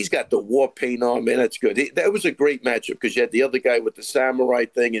 When he's got the war paint on, man, that's good. That was a great matchup, because you had the other guy with the samurai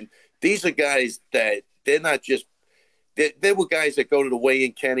thing, and these are guys that they're not just. There were guys that go to the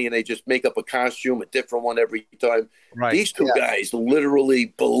weigh-in, Kenny, and they just make up a costume, a different one every time. Right. These two guys literally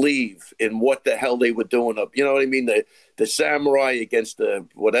believe in what the hell they were doing up. You know what I mean? The samurai against the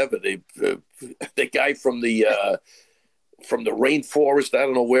guy from the rainforest. I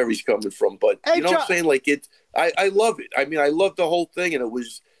don't know where he's coming from, but you know what I'm saying? Like I love it. I mean, I love the whole thing, and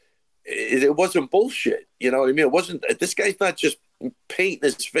it wasn't bullshit. You know what I mean? It wasn't. This guy's not just painting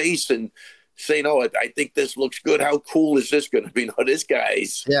his face and saying, "Oh, I think this looks good. How cool is this going to be?" No, this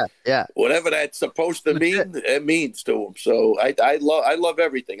guy's whatever that's supposed to mean, it means to him. So I love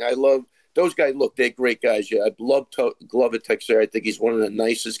everything. I love those guys. Look, they're great guys. Yeah, I love Glover Texera. I think he's one of the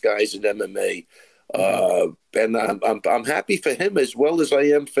nicest guys in MMA, and I'm happy for him as well as I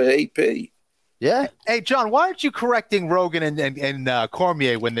am for AP. Yeah. Hey, John, why aren't you correcting Rogan and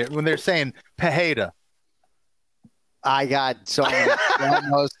Cormier when they're saying Pajeda? I got so many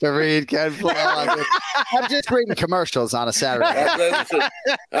promos to read, Ken Flo. I'm just reading commercials on a Saturday.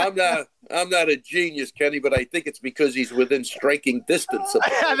 I'm not a genius, Kenny, but I think it's because he's within striking distance of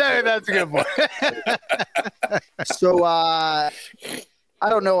That's a good point. So I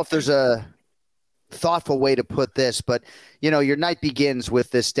don't know if there's a thoughtful way to put this, but your night begins with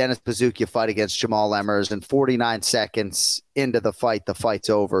this Dennis Buzukja fight against Jamal Emmers, and 49 seconds into the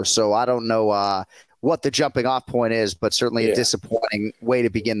fight's over. So I don't know what the jumping off point is, but certainly a disappointing way to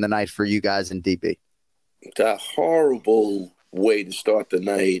begin the night for you guys in DB. It's a horrible way to start the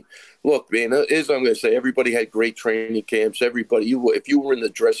night. Look, man, as I'm going to say, everybody had great training camps. Everybody, if you were in the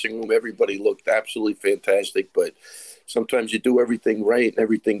dressing room, everybody looked absolutely fantastic. But sometimes you do everything right and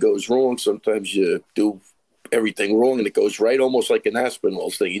everything goes wrong. Sometimes you do everything wrong and it goes right, almost like an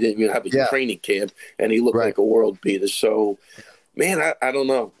Aspinwall's thing. He didn't even have a training camp, and he looked like a world beater. So, man, I don't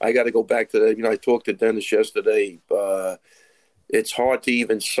know. I got to go back to that. I talked to Dennis yesterday. It's hard to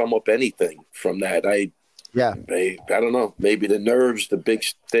even sum up anything from that. I don't know. Maybe the nerves, the big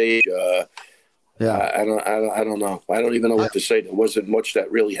stage. I don't know. I don't even know what to say. There wasn't much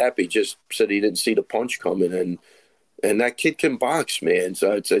that really happened. He just said he didn't see the punch coming, and that kid can box, man.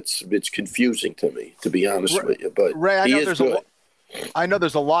 So it's confusing to me, to be honest with you. But Ray, I know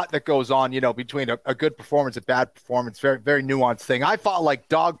there's a lot that goes on, between a good performance and bad performance. Very, very nuanced thing. I fought like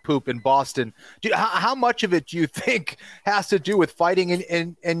dog poop in Boston. How much of it do you think has to do with fighting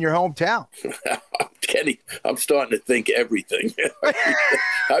in your hometown? Kenny, I'm starting to think everything.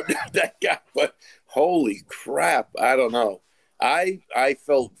 I'm not that guy, but holy crap, I don't know. I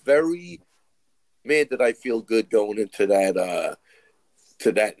felt did I feel good going into that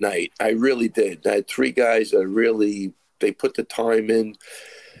night. I really did. I had three guys that they put the time in.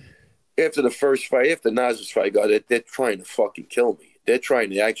 After the first fight, after Nas's fight, they're trying to fucking kill me. They're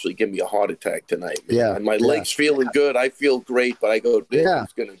trying to actually give me a heart attack tonight, man. Yeah. And my legs feeling good. I feel great, but I go, they're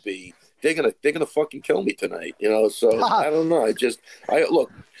gonna fucking kill me tonight, So I don't know.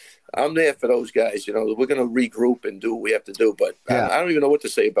 Look, I'm there for those guys. We're gonna regroup and do what we have to do. But I don't even know what to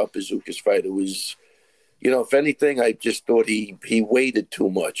say about Buzukja's fight. It was, if anything, I just thought he waited too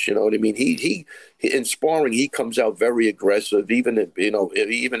much. You know what I mean? He in sparring, he comes out very aggressive. Even in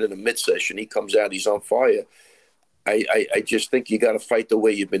a mid session, he comes out, he's on fire. I just think you got to fight the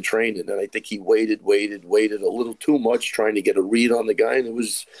way you've been training, and I think he waited a little too much, trying to get a read on the guy, and it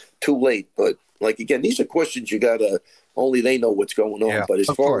was too late. But again, these are questions you gotta only they know what's going on. Yeah, but as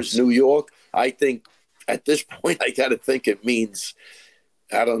far as New York, I think at this point I gotta think it means.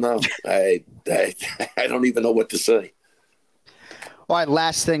 I don't know. I don't even know what to say. All right,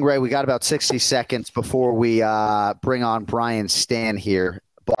 last thing, Ray. We got about 60 seconds before we bring on Brian Stann here.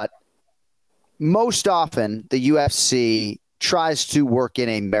 But most often, the UFC tries to work in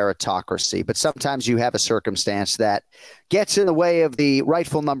a meritocracy. But sometimes you have a circumstance that gets in the way of the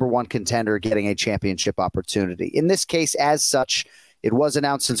rightful number one contender getting a championship opportunity. In this case, as such, it was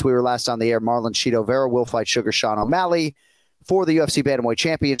announced since we were last on the air, Marlon Chito Vera will fight Sugar Sean O'Malley for the UFC Bantamweight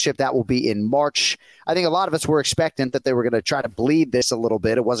Championship. That will be in March. I think a lot of us were expectant that they were going to try to bleed this a little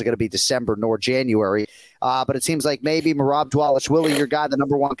bit. It wasn't going to be December nor January. But it seems like maybe Merab Dvalishvili, your guy, the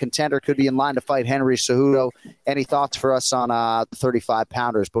number one contender, could be in line to fight Henry Cejudo. Any thoughts for us on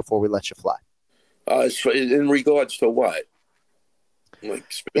 35-pounders before we let you fly? In regards to what?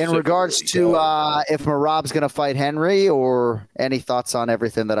 In regards to if Merab's going to fight Henry, or any thoughts on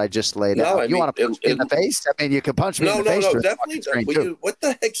everything that I just laid out? You want to punch me in the face? I mean, you can punch me in the face. No, definitely. What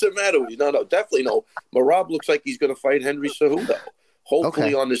the heck's the matter with you? No, definitely no. Merab looks like he's going to fight Henry Cejudo.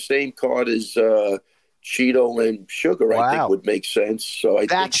 Hopefully on the same card as Chito and Sugar, I think would make sense. So I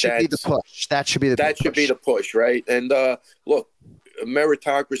think should be the push. That should be the push, right? And look,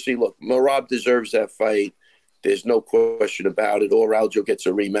 meritocracy. Look, Merab deserves that fight. There's no question about it. Or Aljo gets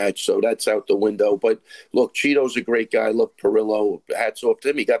a rematch, so that's out the window. But look, Cheeto's a great guy. Look, Perillo, hats off to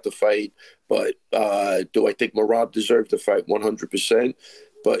him. He got the fight. But do I think Merab deserved the fight? 100%.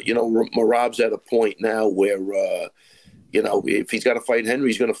 But, Merab's at a point now where, if he's got to fight Henry,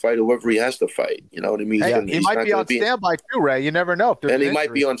 he's going to fight whoever he has to fight. You know what I mean? He might be on standby too, Ray. You never know. And he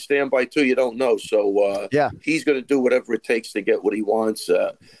might be on standby too. You don't know. So, he's going to do whatever it takes to get what he wants.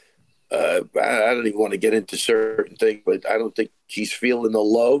 I don't even want to get into certain things, but I don't think he's feeling the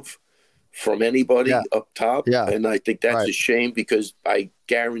love from anybody up top. Yeah. And I think that's a shame, because I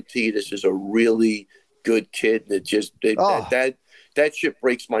guarantee this is a really good kid. That shit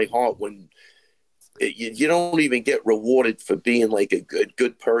breaks my heart when you don't even get rewarded for being like a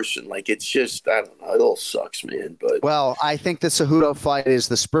good person. Like, it's just, I don't know, it all sucks, man. But well, I think the Cejudo fight is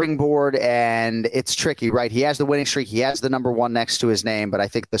the springboard, and it's tricky, right? He has the winning streak, he has the number one next to his name, but I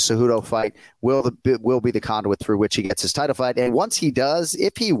think the Cejudo fight will be the conduit through which he gets his title fight. And once he does,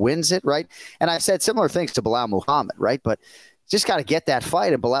 if he wins it, right? And I've said similar things to Bilal Muhammad, right? But just got to get that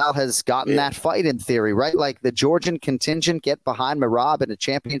fight, and Bilal has gotten that fight in theory, right? Like the Georgian contingent get behind Merab in a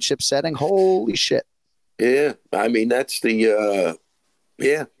championship setting. Holy shit. Yeah, I mean, that's the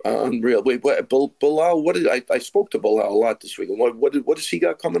unreal. Wait, Bilal, I spoke to Bilal a lot this week. What does he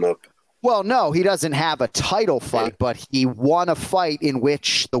got coming up? Well, no, he doesn't have a title fight, but he won a fight in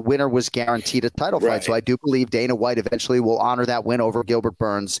which the winner was guaranteed a title fight. So I do believe Dana White eventually will honor that win over Gilbert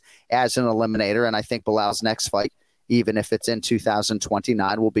Burns as an eliminator, and I think Bilal's next fight, even if it's in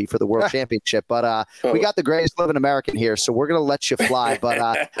 2029, will be for the World Championship. But we got the greatest living American here, so we're going to let you fly. But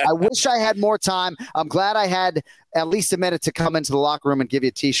I wish I had more time. I'm glad I had at least a minute to come into the locker room and give you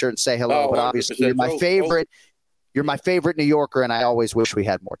a T-shirt and say hello. But obviously, you're my favorite. You're my favorite New Yorker, and I always wish we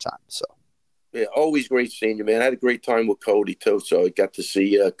had more time. So. Yeah, always great seeing you, man. I had a great time with Cody, too, so I got to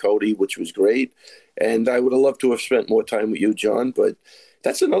see Cody, which was great. And I would have loved to have spent more time with you, John, but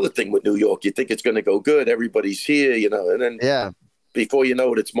that's another thing with New York. You think it's going to go good. Everybody's here, and then before you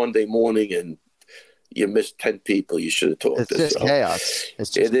know it, it's Monday morning and you missed 10 people you should have talked to. It's just chaos.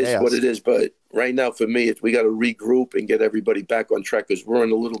 It is what it is. But right now for me, we got to regroup and get everybody back on track because we're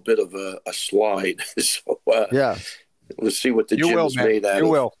in a little bit of a slide. So, we'll see what the gym is made out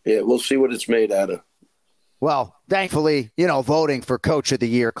of. Yeah, we'll see what it's made out of. Well, thankfully, voting for Coach of the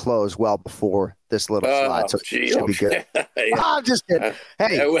Year closed well before this little slide, so it should be good. I'm just kidding.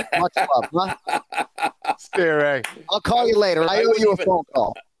 Hey, much love, huh? Ray. I'll call you later. I owe you a phone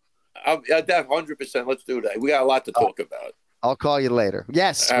call. That 100%. Let's do that. We got a lot to talk about. I'll call you later.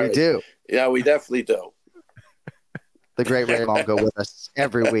 Yes, we do. Yeah, we definitely do. The great Ray Longo with us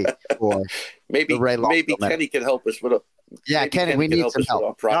every week for maybe Kenny can help us with a. Yeah, Kenny, we need some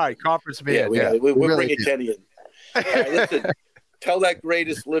help. All right, conference me. We're bringing Kenny in. All right, listen, tell that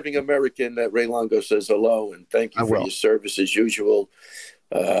greatest living American that Ray Longo says hello and thank you for your service as usual.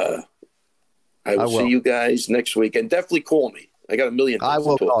 I will see you guys next week and definitely call me. I got a million things I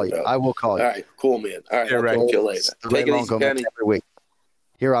will to talk call you. about. I will call you. All right, cool, man. All right, I'll talk to you later. Take it easy, Kenny. Every week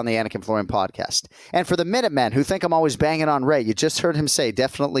here on the Anik and Florian podcast. And for the Minutemen who think I'm always banging on Ray, you just heard him say,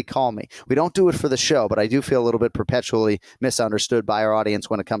 definitely call me. We don't do it for the show, but I do feel a little bit perpetually misunderstood by our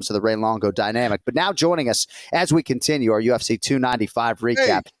audience when it comes to the Ray Longo dynamic. But now joining us as we continue our UFC 295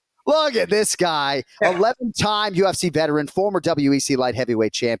 recap. Hey. Look at this guy, 11-time UFC veteran, former WEC light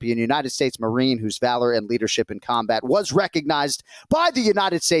heavyweight champion, United States Marine whose valor and leadership in combat was recognized by the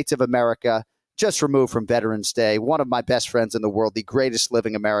United States of America. Just removed from Veterans Day, one of my best friends in the world, the greatest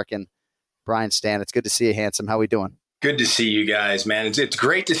living American, Brian Stann. It's good to see you, handsome. How are we doing? Good to see you guys, man. It's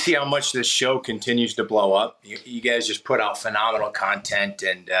great to see how much this show continues to blow up. You guys just put out phenomenal content,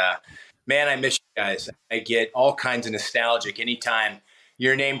 and man, I miss you guys. I get all kinds of nostalgic anytime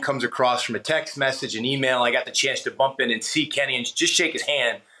your name comes across from a text message, an email. I got the chance to bump in and see Kenny and just shake his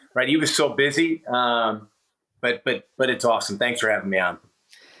hand. Right, he was so busy, but it's awesome. Thanks for having me on.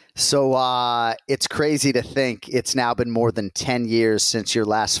 So it's crazy to think it's now been more than 10 years since your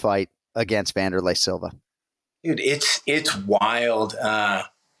last fight against Wanderlei Silva. Dude, it's wild. And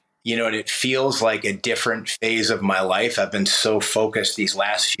it feels like a different phase of my life. I've been so focused these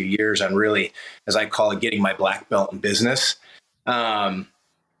last few years on really, as I call it, getting my black belt in business. And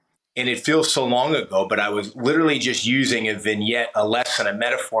it feels so long ago, but I was literally just using a vignette, a lesson, a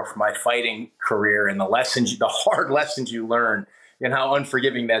metaphor for my fighting career and the hard lessons you learn and how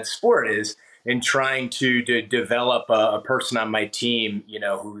unforgiving that sport is, and trying to develop a person on my team,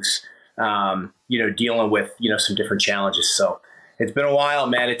 who's, dealing with, some different challenges. So it's been a while,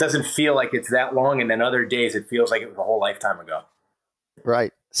 man. It doesn't feel like it's that long. And then other days it feels like it was a whole lifetime ago.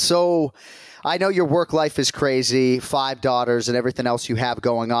 Right. So I know your work life is crazy, 5 daughters and everything else you have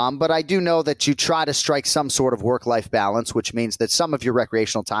going on, but I do know that you try to strike some sort of work-life balance, which means that some of your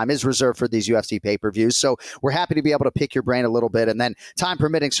recreational time is reserved for these UFC pay-per-views. So we're happy to be able to pick your brain a little bit. And then time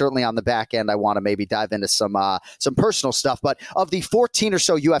permitting, certainly on the back end, I want to maybe dive into some personal stuff. But of the 14 or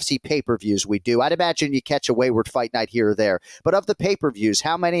so UFC pay-per-views we do, I'd imagine you catch a wayward fight night here or there. But of the pay-per-views,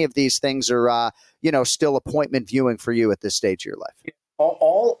 how many of these things are, still appointment viewing for you at this stage of your life?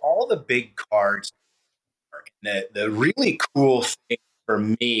 All the big cards. The really cool thing for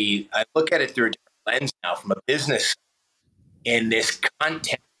me, I look at it through a different lens now from a business and this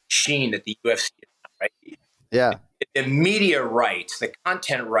content machine that the UFC is, right? Yeah. The media rights, the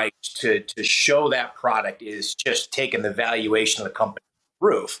content rights to show that product is just taking the valuation of the company to the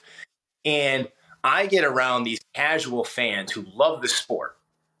roof. And I get around these casual fans who love the sport,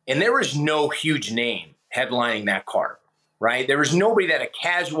 and there is no huge name headlining that card, right? There is nobody that a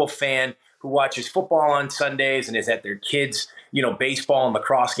casual fan who watches football on Sundays and is at their kids', baseball and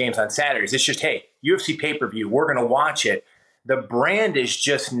lacrosse games on Saturdays. It's just, hey, UFC pay-per-view, we're going to watch it. The brand is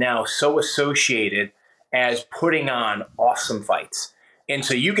just now so associated as putting on awesome fights. And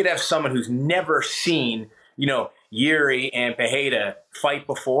so you could have someone who's never seen, Yuri and Pereira fight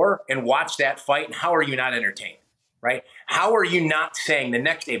before and watch that fight. And how are you not entertained, right? How are you not saying the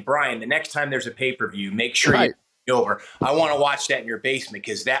next day, Brian, the next time there's a pay-per-view, make sure you over. I want to watch that in your basement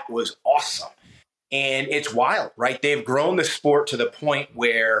because that was awesome. And it's wild, right? They've grown the sport to the point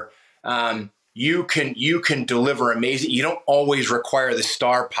where you can deliver amazing. You don't always require the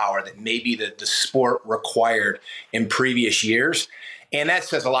star power that maybe the sport required in previous years. And that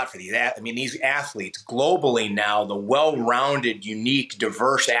says a lot for these. These athletes globally now, the well-rounded, unique,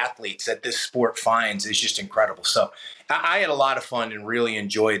 diverse athletes that this sport finds is just incredible. So I had a lot of fun and really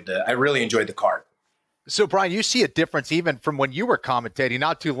enjoyed the card. So, Brian, you see a difference even from when you were commentating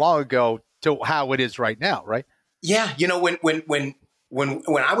not too long ago to how it is right now, right? Yeah, when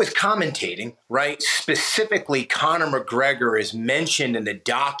I was commentating, right, specifically Conor McGregor is mentioned in the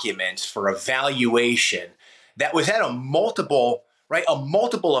documents for evaluation that was at a multiple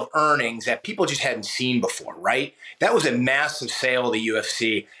of earnings that people just hadn't seen before, right? That was a massive sale of the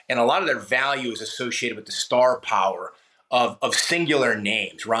UFC, and a lot of their value is associated with the star power of singular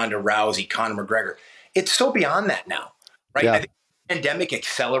names, Ronda Rousey, Conor McGregor. It's so beyond that now, right? Yeah. I think the pandemic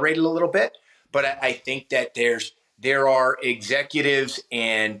accelerated a little bit, but I think that there are executives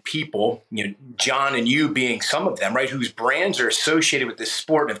and people, John and you being some of them, right, whose brands are associated with this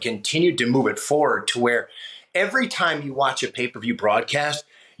sport and have continued to move it forward to where every time you watch a pay-per-view broadcast,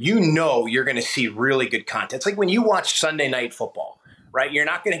 you're going to see really good content. It's like when you watch Sunday Night Football, right? You're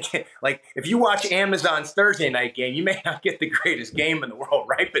not going to get, like, if you watch Amazon's Thursday night game, you may not get the greatest game in the world,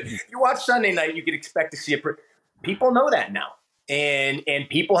 right? But if you watch Sunday night, you could expect to see it. People know that now. And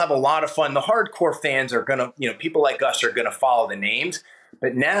people have a lot of fun. The hardcore fans are going to, people like us are going to follow the names.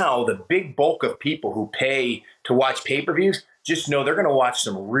 But now the big bulk of people who pay to watch pay-per-views just know they're going to watch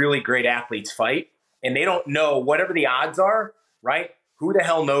some really great athletes fight. And they don't know, whatever the odds are, right? Who the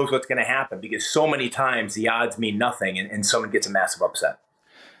hell knows what's going to happen? Because so many times the odds mean nothing and someone gets a massive upset.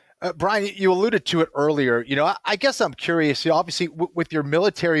 Brian, you alluded to it earlier. I guess I'm curious, obviously with your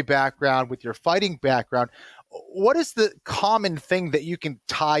military background, with your fighting background, what is the common thing that you can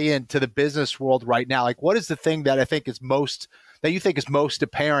tie into the business world right now? Like, what is the thing that you think is most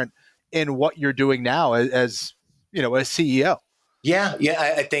apparent in what you're doing now as CEO? Yeah.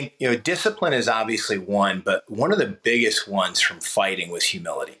 I think, discipline is obviously one, but one of the biggest ones from fighting was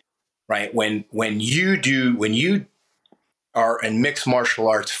humility, right? When you are a mixed martial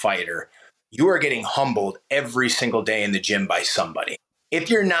arts fighter, you are getting humbled every single day in the gym by somebody. If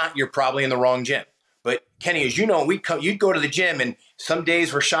you're not, you're probably in the wrong gym. But Kenny, as you know, you'd go to the gym, and some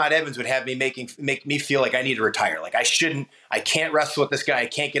days Rashad Evans would have me make me feel like I need to retire. Like I can't wrestle with this guy. I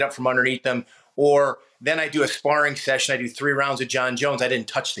can't get up from underneath him. Or then I do a sparring session. I do 3 rounds with John Jones. I didn't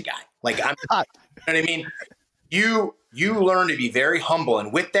touch the guy. Like I'm not, you know what I mean? You learn to be very humble.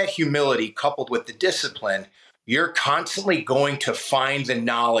 And with that humility coupled with the discipline, you're constantly going to find the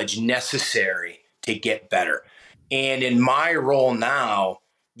knowledge necessary to get better. And in my role now,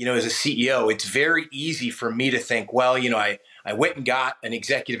 as a CEO, it's very easy for me to think, well, I went and got an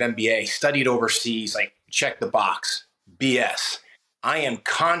executive MBA, studied overseas, like check the box, BS. I am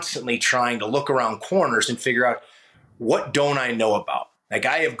constantly trying to look around corners and figure out what don't I know about. Like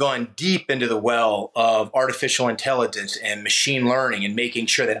I have gone deep into the well of artificial intelligence and machine learning and making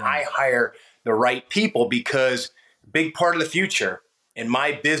sure that I hire the right people, because a big part of the future in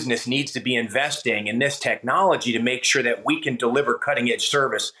my business needs to be investing in this technology to make sure that we can deliver cutting edge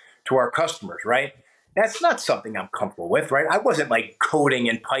service to our customers, right? That's not something I'm comfortable with, right? I wasn't like coding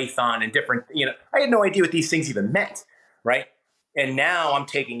in Python and different, I had no idea what these things even meant, right? And now I'm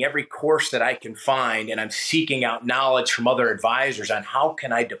taking every course that I can find and I'm seeking out knowledge from other advisors on how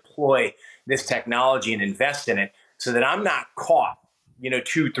can I deploy this technology and invest in it so that I'm not caught,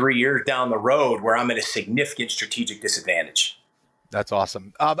 2-3 years down the road where I'm at a significant strategic disadvantage. That's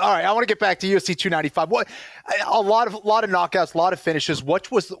awesome. All right, I want to get back to UFC 295. A lot of knockouts, a lot of finishes.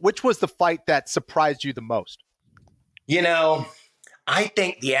 Which was the fight that surprised you the most? I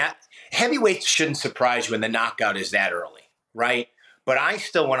think the heavyweights shouldn't surprise you when the knockout is that early, right? But I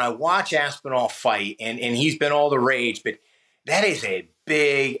still, when I watch Aspinall fight, and he's been all the rage, but that is a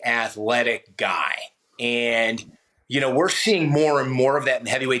big athletic guy, and we're seeing more and more of that in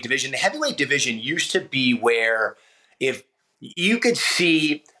the heavyweight division. The heavyweight division used to be where if you could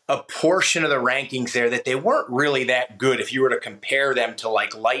see a portion of the rankings there that they weren't really that good if you were to compare them to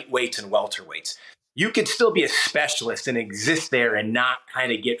like lightweights and welterweights. You could still be a specialist and exist there and not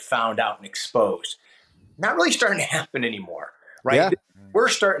kind of get found out and exposed. Not really starting to happen anymore, right? Yeah. We're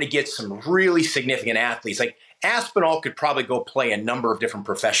starting to get some really significant athletes. Like Aspinall could probably go play a number of different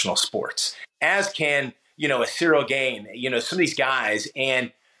professional sports, as can, a Cyril Gain, some of these guys.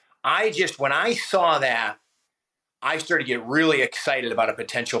 And when I saw that, I started to get really excited about a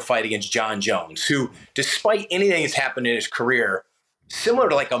potential fight against John Jones, who, despite anything that's happened in his career, similar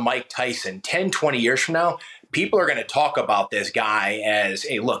to like a Mike Tyson, 10, 20 years from now, people are going to talk about this guy as,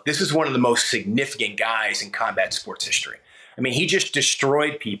 hey, look, this is one of the most significant guys in combat sports history. I mean, he just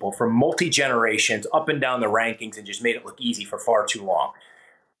destroyed people from multi-generations up and down the rankings and just made it look easy for far too long.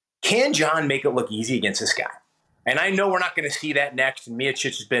 Can John make it look easy against this guy? And I know we're not going to see that next. And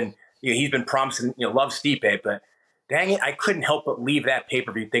Miocic has been, he's been promising, loves Stipe, but dang it, I couldn't help but leave that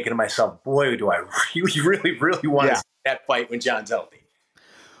pay-per-view thinking to myself, boy, do I really, really, really want to see that fight when John's healthy.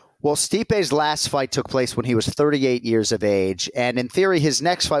 Well, Stipe's last fight took place when he was 38 years of age, and in theory, his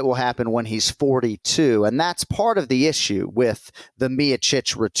next fight will happen when he's 42, and that's part of the issue with the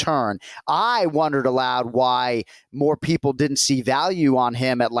Miocic return. I wondered aloud why more people didn't see value on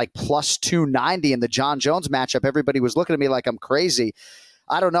him at like plus 290 in the John Jones matchup. Everybody was looking at me like I'm crazy.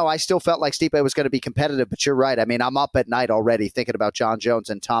 I don't know. I still felt like Stipe was going to be competitive, but you're right. I mean, I'm up at night already thinking about John Jones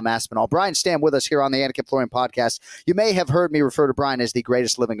and Tom Aspinall. Brian Stann with us here on the Anik and Florian podcast. You may have heard me refer to Brian as the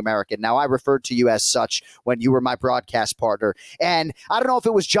greatest living American. Now, I referred to you as such when you were my broadcast partner. And I don't know if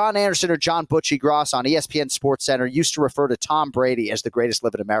it was John Anderson or John Butchie Gross on ESPN Sports Center used to refer to Tom Brady as the greatest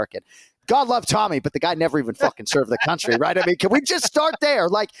living American. God love Tommy, but the guy never even fucking served the country, right? I mean, can we just start there?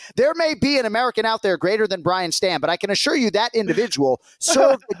 Like, there may be an American out there greater than Brian Stann, but I can assure you that individual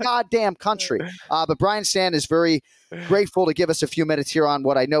served the goddamn country. But Brian Stann is very grateful to give us a few minutes here on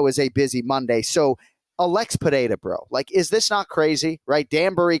what I know is a busy Monday. So, Alex Pineda, bro. Like, is this not crazy, right?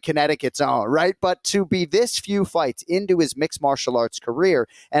 Danbury, Connecticut's own, right? But to be this few fights into his mixed martial arts career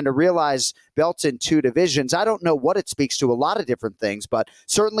and to realize belts in 2 divisions, I don't know what it speaks to, a lot of different things, but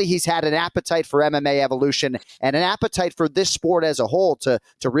certainly he's had an appetite for MMA evolution and an appetite for this sport as a whole to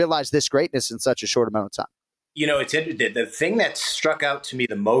realize this greatness in such a short amount of time. It's interesting. The thing that struck out to me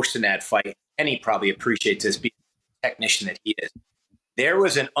the most in that fight, and he probably appreciates this being the technician that he is, there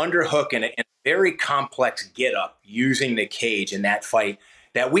was an underhook and a very complex get-up using the cage in that fight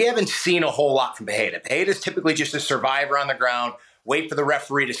that we haven't seen a whole lot from Pineda. Pineda's typically just a survivor on the ground, wait for the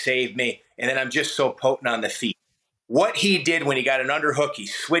referee to save me, and then I'm just so potent on the feet. What he did when he got an underhook, he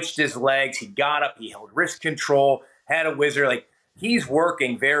switched his legs, he got up, he held wrist control, had a whizzer. Like, he's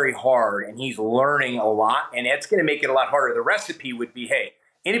working very hard, and he's learning a lot, and that's going to make it a lot harder. The recipe would be, hey,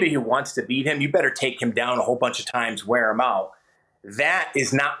 anybody who wants to beat him, you better take him down a whole bunch of times, wear him out. That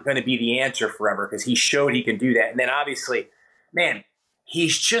is not going to be the answer forever because he showed he can do that. And then obviously, man,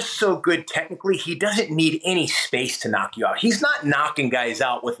 he's just so good technically. He doesn't need any space to knock you out. He's not knocking guys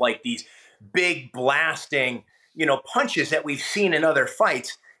out with like these big blasting, punches that we've seen in other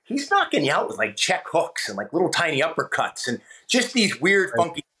fights. He's knocking you out with like check hooks and like little tiny uppercuts and just these weird,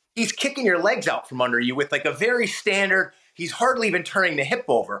 funky. He's kicking your legs out from under you with like a very standard. He's hardly even turning the hip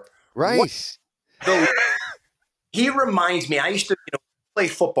over. Right. He reminds me, I used to play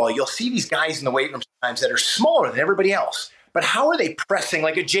football. You'll see these guys in the weight room sometimes that are smaller than everybody else. But how are they pressing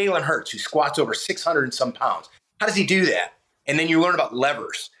like a Jalen Hurts who squats over 600 and some pounds? How does he do that? And then you learn about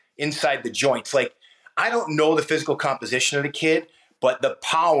levers inside the joints. Like, I don't know the physical composition of the kid, but the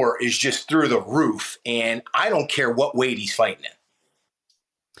power is just through the roof. And I don't care what weight he's fighting in.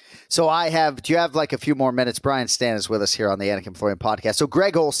 So do you have like a few more minutes? Brian Stann is with us here on the Anik and Florian podcast. So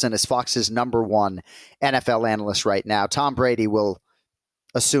Greg Olson is Fox's #1 NFL analyst right now. Tom Brady will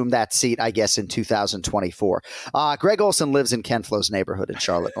assume that seat, I guess, in 2024. Greg Olson lives in Ken Flo's neighborhood in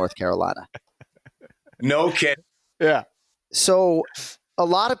Charlotte, North Carolina. No kidding. Yeah. So a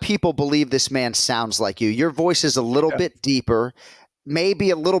lot of people believe this man sounds like you. Your voice is a little bit deeper, maybe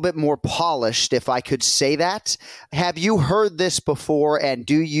a little bit more polished, if I could say that. Have you heard this before, and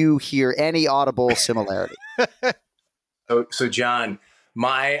do you hear any audible similarity? So John,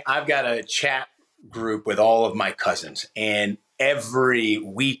 I've got a chat group with all of my cousins, and every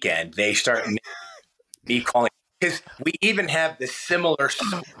weekend they start me calling, because we even have the similar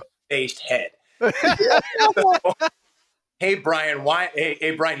spaced head. Hey Brian,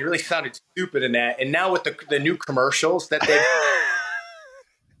 Hey Brian, you really sounded stupid in that. And now with the new commercials that they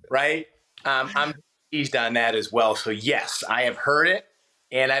right? I'm teased on that as well. So yes, I have heard it.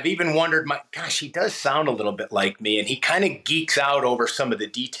 And I've even wondered, he does sound a little bit like me. And he kind of geeks out over some of the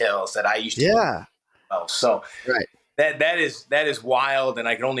details that I used to. Yeah. Well, so right. That is wild, and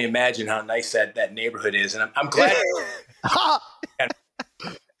I can only imagine how nice that neighborhood is. And I'm glad.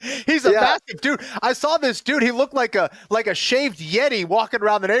 He's a massive dude. I saw this dude. He looked like a shaved Yeti walking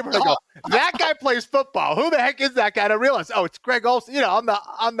around the neighborhood. I go, that guy plays football. Who the heck is that guy? And I realized, it's Greg Olsen. I'm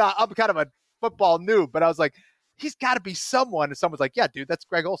kind of a football noob, but I was like, he's got to be someone. And someone's like, yeah, dude, that's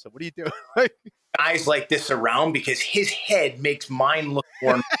Greg Olsen. What are you doing? Guys like this around because his head makes mine look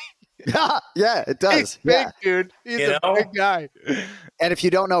more. Yeah, it does. He's big, dude. He's a big guy. And if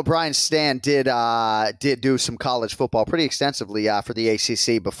you don't know, Brian Stann did do some college football pretty extensively for the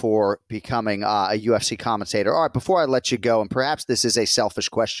ACC before becoming a UFC commentator. All right, before I let you go, and perhaps this is a selfish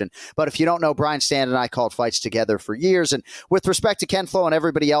question, but if you don't know, Brian Stann and I called fights together for years. And with respect to Ken Flo and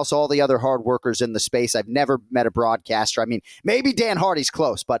everybody else, all the other hard workers in the space, I've never met a broadcaster. I mean, maybe Dan Hardy's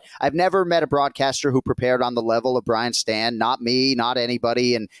close, but I've never met a broadcaster who prepared on the level of Brian Stann. Not me, not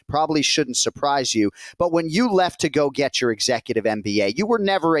anybody, and probably shouldn't surprise you. But when you left to go get your executive MBA, you were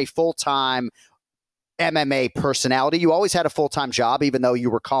never a full-time MMA personality. You always had a full-time job, even though you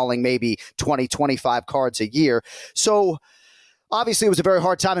were calling maybe 20, 25 cards a year. So obviously it was a very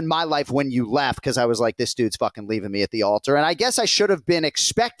hard time in my life when you left because I was like, this dude's fucking leaving me at the altar. And I guess I should have been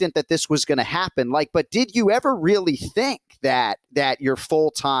expectant that this was going to happen. But did you ever really think that your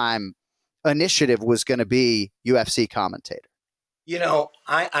full-time initiative was going to be UFC commentator?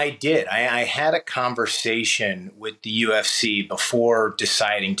 I did. I had a conversation with the UFC before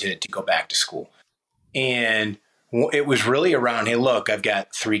deciding to go back to school. And it was really around, hey, look, I've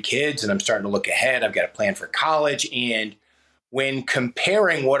got 3 kids and I'm starting to look ahead. I've got a plan for college. And when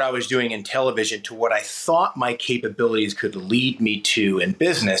comparing what I was doing in television to what I thought my capabilities could lead me to in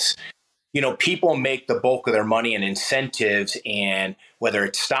business, people make the bulk of their money in incentives, and whether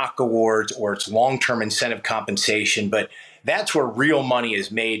it's stock awards or it's long-term incentive compensation, but that's where real money is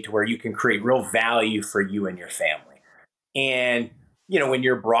made, to where you can create real value for you and your family. And, when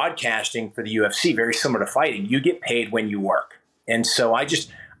you're broadcasting for the UFC, very similar to fighting, you get paid when you work. And so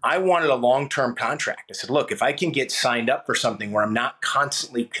I wanted a long-term contract. I said, look, if I can get signed up for something where I'm not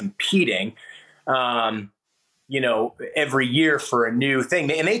constantly competing, every year for a new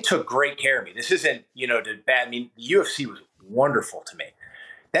thing. And they took great care of me. This isn't, to bad. I mean, the UFC was wonderful to me.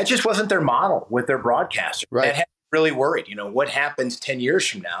 That just wasn't their model with their broadcaster. Right. That had me really worried. What happens 10 years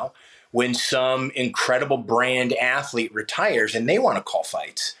from now when some incredible brand athlete retires and they want to call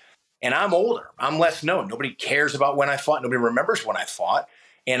fights? And I'm older. I'm less known. Nobody cares about when I fought. Nobody remembers when I fought.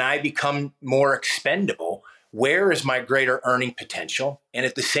 And I become more expendable. Where is my greater earning potential? And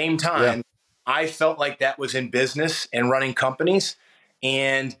at the same time, I felt like that was in business and running companies.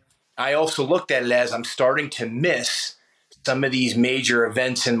 And I also looked at it as I'm starting to miss some of these major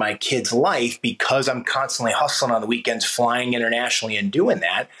events in my kid's life because I'm constantly hustling on the weekends, flying internationally and doing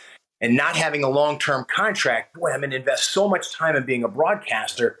that, and not having a long-term contract. Boy, I'm going to invest so much time in being a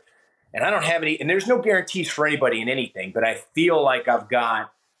broadcaster, and I don't have any, and there's no guarantees for anybody in anything, but I feel like I've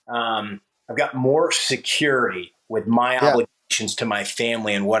got more security with my obligations to my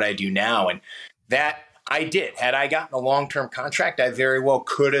family and what I do now. And that I did. Had I gotten a long-term contract, I very well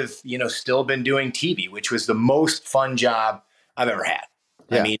could have, still been doing TV, which was the most fun job I've ever had.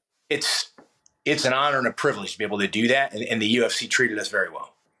 Yeah. I mean, it's an honor and a privilege to be able to do that. And the UFC treated us very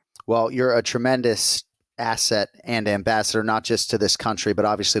well. Well, you're a tremendous asset and ambassador, not just to this country, but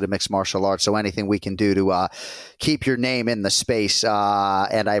obviously to mixed martial arts. So anything we can do to keep your name in the space.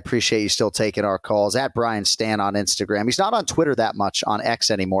 And I appreciate you still taking our calls. At Brian Stann on Instagram. He's not on Twitter that much, on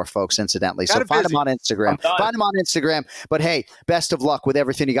X anymore, folks, incidentally. So find him on Instagram. Find him on Instagram. But hey, best of luck with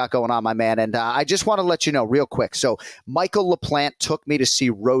everything you got going on, my man. And I just want to let you know real quick. So Michael LaPlante took me to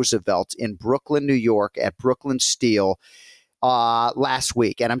see Roosevelt in Brooklyn, New York at Brooklyn Steel last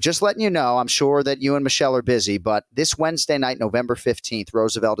week. And I'm just letting you know, I'm sure that you and Michelle are busy, but this Wednesday night, November 15th,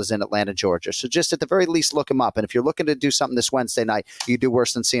 Roosevelt is in Atlanta, Georgia. So just at the very least, look him up. And if you're looking to do something this Wednesday night, you do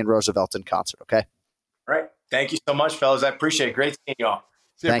worse than seeing Roosevelt in concert. Okay. All right. Thank you so much, fellas. I appreciate it. Great seeing you all.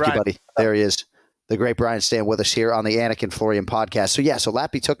 Thank you, buddy. There he is. The great Brian Stann with us here on the Anik and Florian podcast. So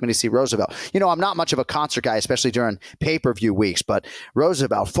Lappy took me to see Roosevelt. I'm not much of a concert guy, especially during pay-per-view weeks, but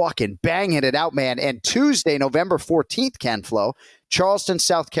Roosevelt fucking banging it out, man. And Tuesday, November 14th, Ken Flo, Charleston,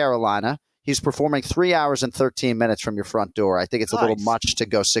 South Carolina. He's performing 3 hours and 13 minutes from your front door. I think it's a little much to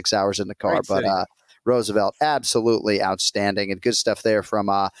go 6 hours in the car, but Roosevelt, absolutely outstanding, and good stuff there from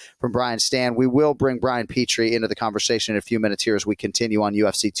Brian Stann. We will bring Brian Petrie into the conversation in a few minutes here as we continue on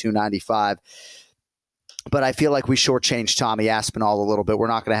UFC 295. But I feel like we shortchanged Tommy Aspinall a little bit. We're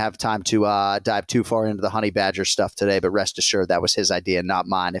not going to have time to dive too far into the Honey Badger stuff today, but rest assured that was his idea, not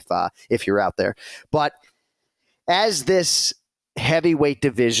mine, if you're out there. But as this heavyweight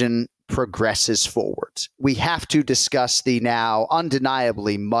division progresses forward. We have to discuss the now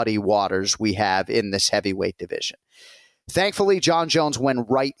undeniably muddy waters we have in this heavyweight division. Thankfully, Jon Jones went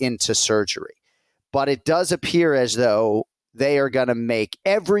right into surgery, but it does appear as though they are going to make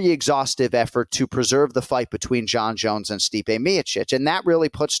every exhaustive effort to preserve the fight between Jon Jones and Stipe Miocic. And that really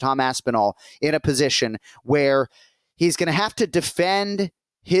puts Tom Aspinall in a position where he's going to have to defend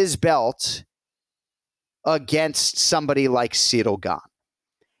his belt against somebody like Ciryl Gane.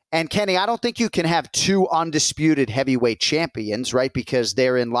 And Kenny, I don't think you can have two undisputed heavyweight champions, right? Because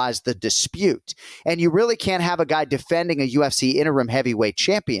therein lies the dispute. And you really can't have a guy defending a UFC interim heavyweight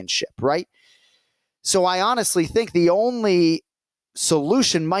championship, right? So I honestly think the only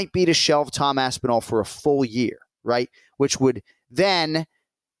solution might be to shelve Tom Aspinall for a full year, right? Which would then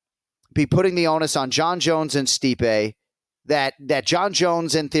be putting the onus on Jon Jones and Stipe that Jon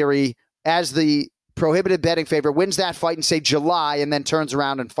Jones, in theory, as the prohibited betting favorite, wins that fight in, say, July, and then turns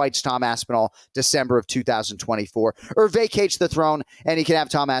around and fights Tom Aspinall December of 2024, or vacates the throne, and he can have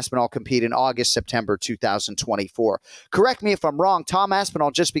Tom Aspinall compete in August, September 2024. Correct me if I'm wrong. Tom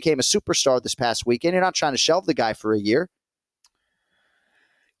Aspinall just became a superstar this past weekend. You're not trying to shelve the guy for a year.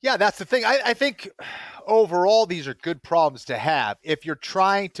 Yeah, that's the thing. I think overall these are good problems to have. If you're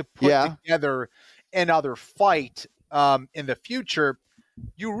trying to put together another fight in the future,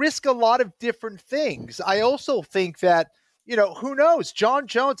 you risk a lot of different things. I also think that, who knows? Jon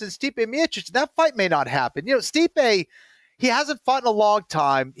Jones and Stipe Miocic, that fight may not happen. Stipe, he hasn't fought in a long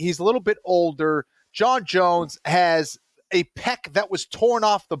time. He's a little bit older. Jon Jones has a pec that was torn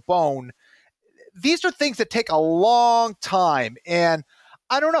off the bone. These are things that take a long time. And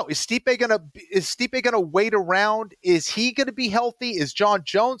I don't know. Is Stipe gonna wait around? Is he gonna be healthy? Is Jon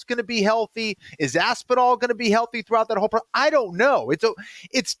Jones gonna be healthy? Is Aspinall gonna be healthy throughout that whole process? I don't know.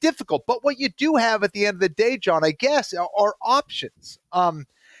 It's difficult. But what you do have at the end of the day, John, I guess, are options.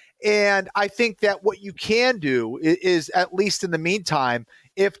 And I think that what you can do is, at least in the meantime,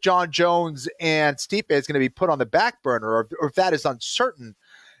 if Jon Jones and Stipe is going to be put on the back burner, or if that is uncertain,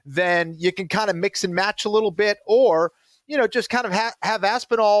 then you can kind of mix and match a little bit, or just kind of have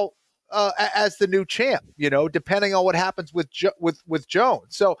Aspinall as the new champ, depending on what happens with Jones.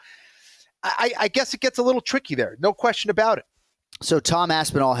 So I guess it gets a little tricky there. No question about it. So Tom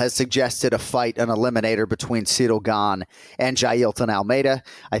Aspinall has suggested a fight, an eliminator between Ciryl Gane and Jailton Almeida.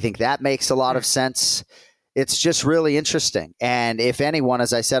 I think that makes a lot of sense. It's just really interesting. And if anyone,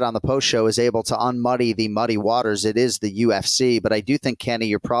 as I said on the post show, is able to unmuddy the muddy waters, it is the UFC. But I do think, Kenny,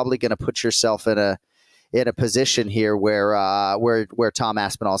 you're probably going to put yourself in a position here where Tom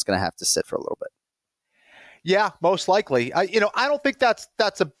Aspinall is going to have to sit for a little bit. Yeah, most likely. I don't think that's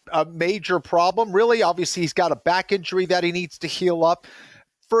a major problem, really. Obviously, he's got a back injury that he needs to heal up.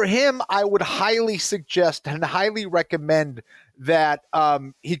 For him, I would highly suggest and highly recommend that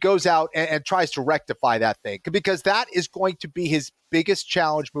he goes out and tries to rectify that thing, because that is going to be his biggest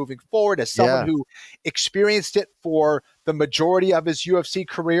challenge moving forward. As someone who experienced it for the majority of his UFC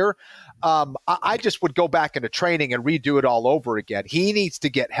career, I just would go back into training and redo it all over again. He needs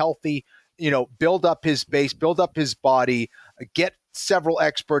to get healthy, build up his base, build up his body, get several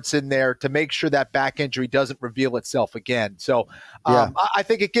experts in there to make sure that back injury doesn't reveal itself again. So I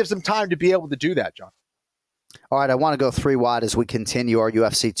think it gives him time to be able to do that, John. All right, I want to go three wide as we continue our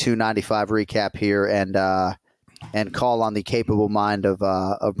UFC 295 recap here and call on the capable mind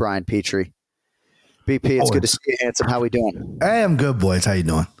of Brian Petrie. BP, it's good to see you, handsome. How we doing? I am good, boys. How you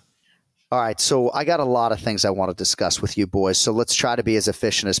doing? All right, so I got a lot of things I want to discuss with you boys, so let's try to be as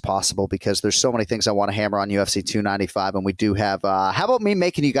efficient as possible, because there's so many things I want to hammer on UFC 295, and we do have how about me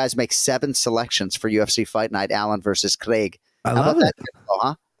making you guys make 7 selections for UFC Fight Night, Allen versus Craig? I love it.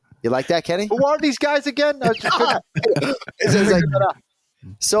 Huh? You like that, Kenny? Who are these guys again?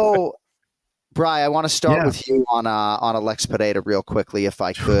 So, Bri, I want to start with you on Alex Pereira real quickly, if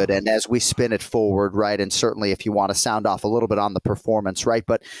I could, and as we spin it forward, right, and certainly if you want to sound off a little bit on the performance, right,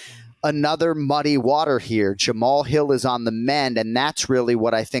 but another muddy water here. Jamal Hill is on the mend, and that's really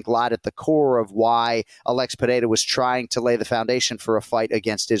what I think lied at the core of why Alex Pereira was trying to lay the foundation for a fight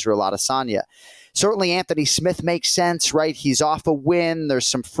against Israel Adesanya. Certainly Anthony Smith makes sense, right? He's off a win. There's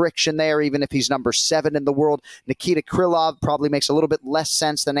some friction there, even if he's number 7 in the world. Nikita Krylov probably makes a little bit less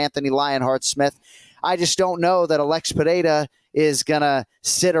sense than Anthony Lionheart Smith. I just don't know that Alex Pereira is going to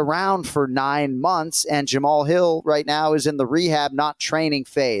sit around for 9 months, and Jamal Hill right now is in the rehab, not training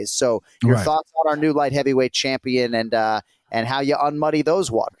phase. So your thoughts on our new light heavyweight champion and how you unmuddy those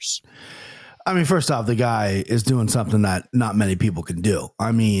waters? I mean, first off, the guy is doing something that not many people can do.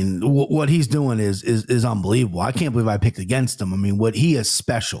 I mean, what he's doing is unbelievable. I can't believe I picked against him. I mean, what he is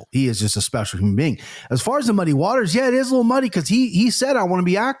special. He is just a special human being. As far as the muddy waters, yeah, it is a little muddy because he said, I want to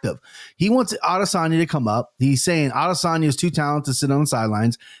be active. He wants Adesanya to come up. He's saying Adesanya is too talented to sit on the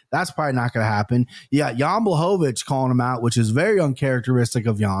sidelines. That's probably not going to happen. Yeah, Jan Blachowicz calling him out, which is very uncharacteristic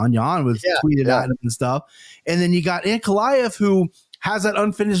of Jan. Jan was tweeted at him and stuff. And then you got Ankalaev, who has that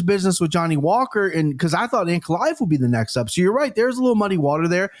unfinished business with Johnny Walker, and because I thought Ankalaev would be the next up. So you're right. There's a little muddy water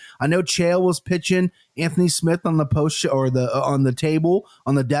there. I know Chael was pitching Anthony Smith on the post or on the table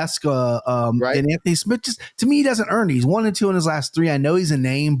on the desk. Right. And Anthony Smith just, to me, he doesn't earn it. He's 1-2 in his last 3. I know he's a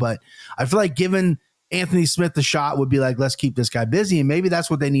name, but I feel like giving Anthony Smith the shot would be like, let's keep this guy busy. And maybe that's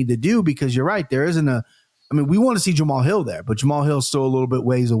what they need to do, because you're right. There isn't we want to see Jamal Hill there, but Jamal Hill's still a little bit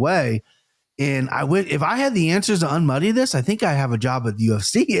ways away. And if I had the answers to unmuddy this, I think I have a job at the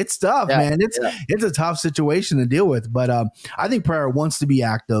UFC. It's tough, man. It's a tough situation to deal with. But I think Pereira wants to be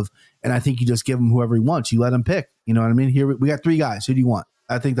active, and I think you just give him whoever he wants. You let him pick. You know what I mean? Here we got 3 guys. Who do you want?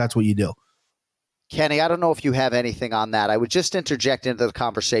 I think that's what you do. Kenny, I don't know if you have anything on that. I would just interject into the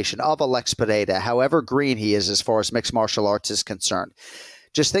conversation of Alex Pereira, however green he is as far as mixed martial arts is concerned.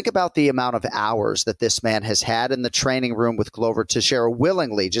 Just think about the amount of hours that this man has had in the training room with Glover Teixeira,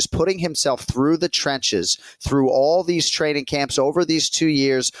 willingly just putting himself through the trenches, through all these training camps over these 2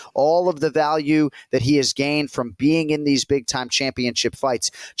 years, all of the value that he has gained from being in these big-time championship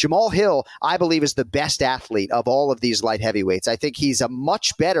fights. Jamal Hill, I believe, is the best athlete of all of these light heavyweights. I think he's a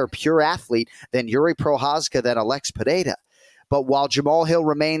much better pure athlete than Yuri Prochazka, than Alex Pereira. But while Jamal Hill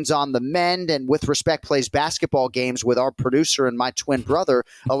remains on the mend and, with respect, plays basketball games with our producer and my twin brother,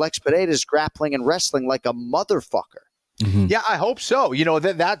 Alex Pereira is grappling and wrestling like a motherfucker. Mm-hmm. Yeah, I hope so. You know,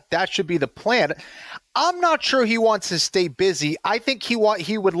 that should be the plan. I'm not sure he wants to stay busy. I think he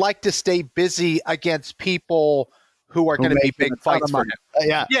would like to stay busy against people who are going to be big fights for him.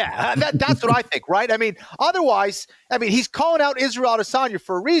 That's what I think, right? I mean, otherwise, he's calling out Israel Adesanya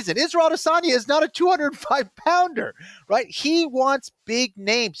for a reason. Israel Adesanya is not a 205-pounder, right? He wants big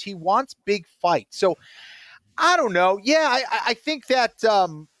names. He wants big fights. So, I don't know. Yeah, I think that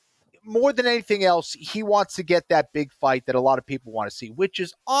more than anything else, he wants to get that big fight that a lot of people want to see, which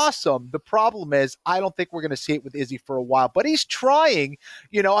is awesome. The problem is, I don't think we're going to see it with Izzy for a while, but he's trying.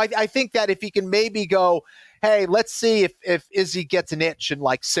 You know, I think that if he can maybe go, hey, let's see if Izzy gets an itch in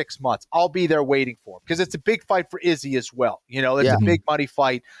like 6 months. I'll be there waiting for him, because it's a big fight for Izzy as well. You know, it's a big money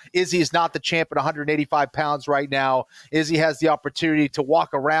fight. Izzy is not the champ at 185 pounds right now. Izzy has the opportunity to walk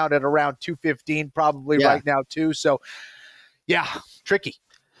around at around 215 probably right now too. So, yeah, tricky.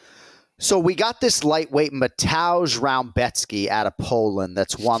 So we got this lightweight Mateusz Raumbecki out of Poland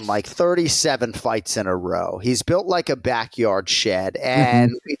that's won like 37 fights in a row. He's built like a backyard shed,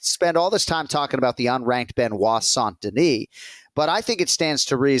 and we spend all this time talking about the unranked Benoit Saint-Denis, but I think it stands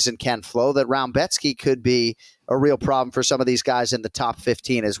to reason, Ken Flo, that Raumbecki could be a real problem for some of these guys in the top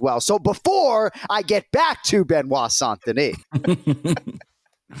 15 as well. So before I get back to Benoit Saint-Denis,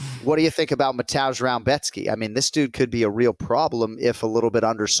 what do you think about Mateusz Raumbecki? I mean, this dude could be a real problem if a little bit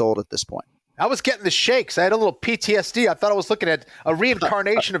undersold at this point. I was getting the shakes. I had a little PTSD. I thought I was looking at a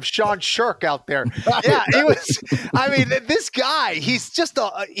reincarnation of Sean Shirk out there. Yeah, he was. I mean, this guy, he's just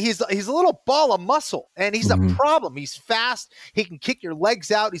he's a little ball of muscle, and he's a problem. He's fast. He can kick your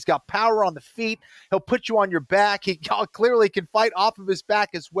legs out. He's got power on the feet. He'll put you on your back. He clearly can fight off of his back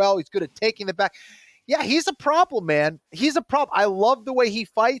as well. He's good at taking the back. Yeah, he's a problem, man. He's a problem. I love the way he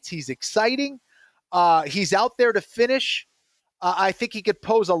fights. He's exciting. He's out there to finish. I think he could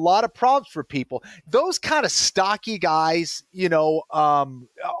pose a lot of problems for people. Those kind of stocky guys, you know,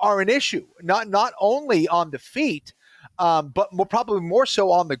 are an issue. Not only on the feet, but probably more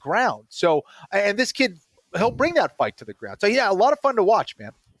so on the ground. So, and this kid, he'll bring that fight to the ground. So, yeah, a lot of fun to watch,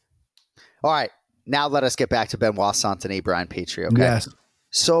 man. All right. Now let us get back to Benoit Saint-Denis, Brian Petrie, okay? Yes.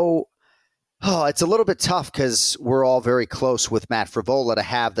 So, it's a little bit tough because we're all very close with Matt Frivola to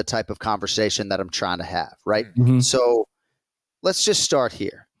have the type of conversation that I'm trying to have, right? So let's just start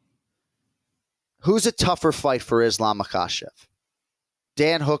here. Who's a tougher fight for Islam Makhachev?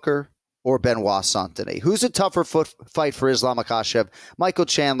 Dan Hooker or Benoit Saint-Denis? Who's a tougher fight for Islam Makhachev? Michael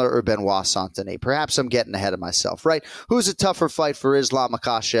Chandler or Benoit Saint-Denis? Perhaps I'm getting ahead of myself, right? Who's a tougher fight for Islam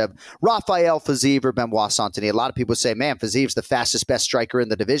Makhachev? Rafael Fiziev or Benoit Saint-Denis? A lot of people say, man, Fiziev's the fastest, best striker in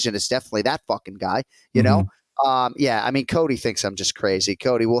the division. It's definitely that fucking guy, you know? Yeah, I mean, Cody thinks I'm just crazy.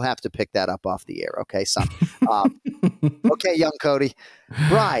 Cody, we'll have to pick that up off the air, okay, son? Okay, young Cody.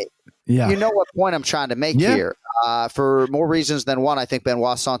 Right. Yeah. You know what point I'm trying to make here. For more reasons than one, I think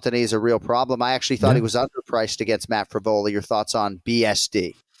Benoit Saint-Denis is a real problem. I actually thought he was underpriced against Matt Frivola. Your thoughts on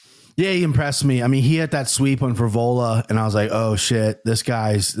BSD? Yeah, he impressed me. I mean, he had that sweep on Frivola, and I was like, "Oh shit, this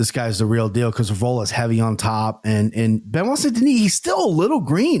guy's the real deal." Because Frivola's heavy on top, and Benoit Saint-Denis, he's still a little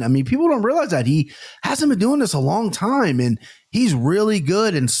green. I mean, people don't realize that he hasn't been doing this a long time, and he's really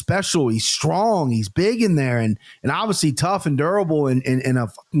good and special. He's strong. He's big in there, and obviously tough and durable, and a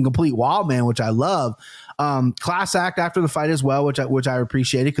fucking complete wild man, which I love. Class act after the fight as well, which I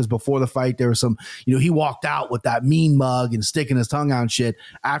appreciated, because before the fight there was some, he walked out with that mean mug and sticking his tongue out and shit.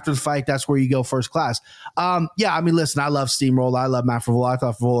 After the fight, that's where you go first class. Yeah, I mean, listen, I love Steamroller. I love Matt Frivola. I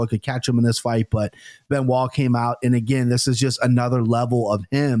thought Frivola could catch him in this fight, but Benoit came out, and again, this is just another level of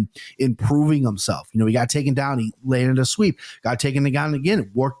him improving himself. He got taken down, he landed a sweep, got taken down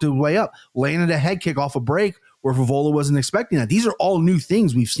again, worked his way up, landed a head kick off a break where Frivola wasn't expecting that. These are all new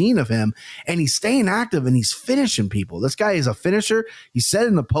things we've seen of him, and he's staying active and he's finishing people. This guy is a finisher. He said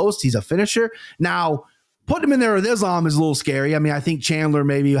in the post he's a finisher. Now, putting him in there with Islam is a little scary. I mean, I think Chandler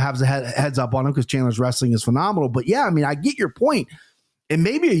maybe has a heads up on him because Chandler's wrestling is phenomenal. But yeah, I mean, I get your point. In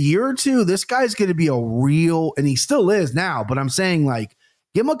maybe a year or two, this guy's going to be a real, and he still is now, but I'm saying, like,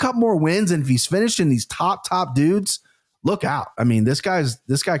 give him a couple more wins, and if he's finishing these top dudes, look out. I mean, this guy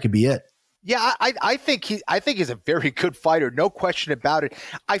could be it. Yeah, I think he's a very good fighter, no question about it.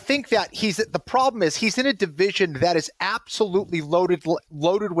 I think that the problem is he's in a division that is absolutely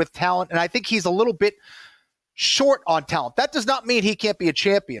loaded with talent, and I think he's a little bit short on talent. That does not mean he can't be a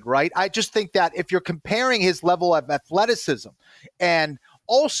champion, right? I just think that if you're comparing his level of athleticism and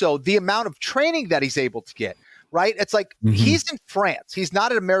also the amount of training that he's able to get, right? It's like he's in France. He's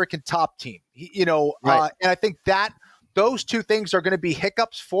not an American top team, right. And I think that those two things are going to be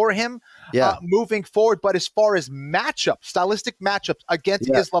hiccups for him moving forward. But as far as stylistic matchups against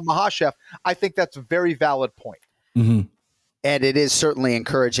Islam Makhachev, I think that's a very valid point. Mm-hmm. And it is certainly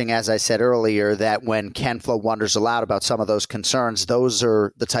encouraging, as I said earlier, that when Ken Flo wonders aloud about some of those concerns, those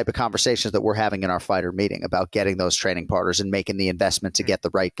are the type of conversations that we're having in our fighter meeting about getting those training partners and making the investment to get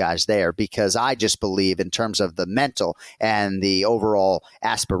the right guys there. Because I just believe in terms of the mental and the overall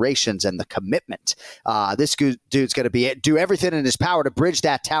aspirations and the commitment, this dude's going to do everything in his power to bridge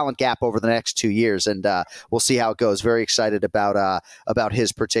that talent gap over the next 2 years. And we'll see how it goes. Very excited about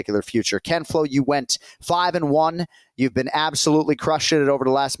his particular future. Ken Flo, you went 5-1. You've been absolutely crushing it over the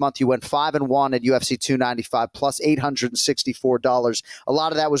last month. You went 5-1 at UFC 295 plus $864. A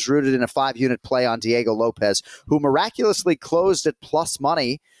lot of that was rooted in a 5-unit play on Diego Lopez, who miraculously closed at plus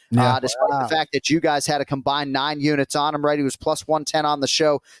money. Despite the fact that you guys had a combined 9 units on him, right? He was plus 110 on the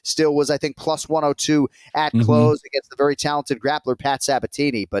show, still was, I think, plus 102 at close against the very talented grappler, Pat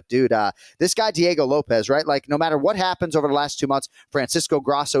Sabatini. But, dude, this guy, Diego Lopez, right? Like, no matter what happens over the last 2 months, Francisco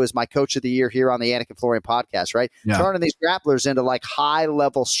Grasso is my coach of the year here on the Anik and Florian podcast, right? Yeah. Turning these grapplers into, like,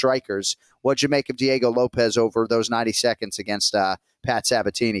 high-level strikers. What'd you make of Diego Lopez over those 90 seconds against Pat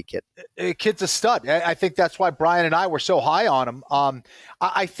Sabatini, kid? Kid's a stud. I think that's why Brian and I were so high on him.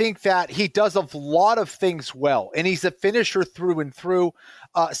 I think that he does a lot of things well, and he's a finisher through and through.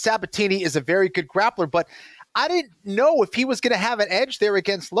 Sabatini is a very good grappler, but I didn't know if he was going to have an edge there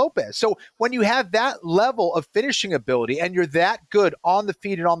against Lopez. So when you have that level of finishing ability and you're that good on the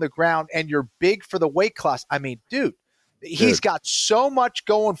feet and on the ground and you're big for the weight class, I mean, dude, he's got so much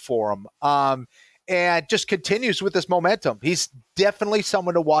going for him. And just continues with this momentum. He's definitely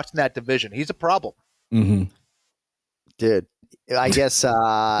someone to watch in that division. He's a problem. Mm-hmm. Dude, I guess,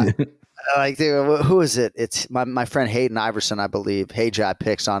 who is it? It's my friend Hayden Iverson, I believe. Hayjai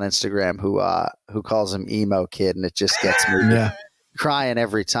Picks on Instagram, who calls him Emo Kid, and it just gets me crying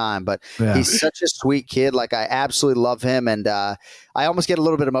every time. But he's such a sweet kid. Like, I absolutely love him. And I almost get a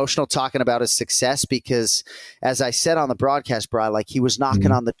little bit emotional talking about his success because, as I said on the broadcast, Brian, like, he was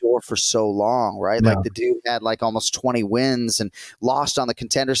knocking on the door for so long, right? Like, the dude had like almost 20 wins and lost on the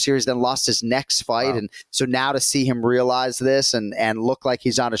Contender Series, then lost his next fight. Wow. And so now to see him realize this and look like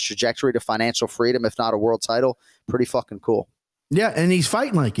he's on his trajectory to financial freedom, if not a world title, pretty fucking cool. Yeah, and he's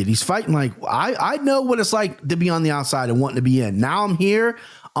fighting like it. He's fighting like I know what it's like to be on the outside and wanting to be in. Now I'm here.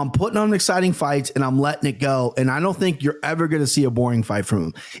 I'm putting on exciting fights and I'm letting it go. And I don't think you're ever going to see a boring fight from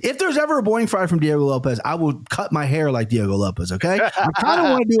him. If there's ever a boring fight from Diego Lopez, I will cut my hair like Diego Lopez, okay? I kind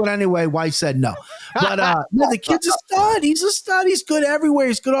of want to do it anyway. White said no. But the kid's a stud. He's a stud. He's good everywhere.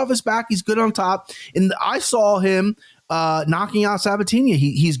 He's good off his back. He's good on top. And I saw him knocking out Sabatini.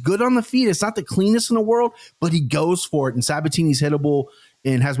 He's good on the feet. It's not the cleanest in the world, but he goes for it. And Sabatini's hittable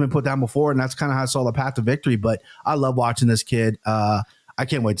and has been put down before. And that's kind of how I saw the path to victory. But I love watching this kid. I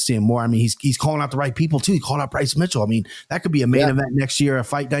can't wait to see him more. I mean, he's calling out the right people too. He called out Bryce Mitchell. I mean, that could be a main event next year, a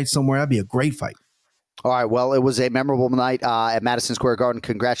fight night somewhere. That'd be a great fight. All right. Well, it was a memorable night at Madison Square Garden.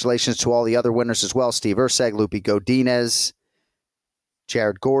 Congratulations to all the other winners as well. Steve Erceg, Lupi Godinez.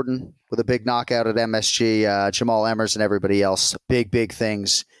 Jared Gordon with a big knockout at MSG, Jamal Emmers and everybody else. Big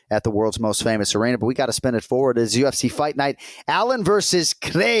things at the world's most famous arena. But we got to spin it forward. It's UFC Fight Night. Allen versus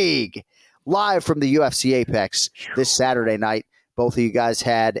Craig, live from the UFC Apex this Saturday night. Both of you guys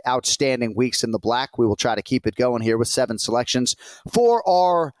had outstanding weeks in the black. We will try to keep it going here with 7 selections for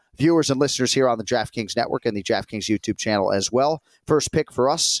our viewers and listeners here on the DraftKings Network and the DraftKings YouTube channel as well. First pick for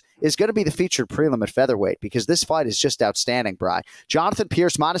us is going to be the featured prelim at featherweight because this fight is just outstanding, Bri. Jonathan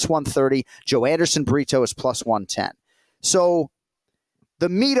Pierce, minus 130. Joe Anderson Brito is plus 110. So the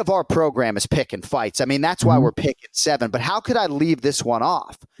meat of our program is picking fights. I mean, that's why we're picking 7. But how could I leave this one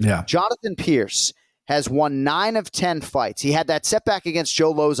off? Yeah. Jonathan Pierce has won 9 of 10 fights. He had that setback against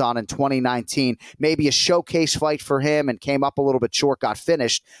Joe Lozon in 2019, maybe a showcase fight for him, and came up a little bit short, got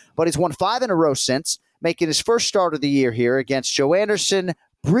finished. But he's won 5 in a row since, making his first start of the year here against Joe Anderson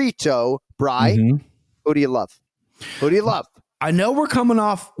Brito. Bri, who do you love? Who do you love? I know we're coming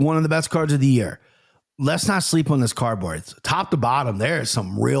off one of the best cards of the year. Let's not sleep on this cardboard. It's top to bottom, there's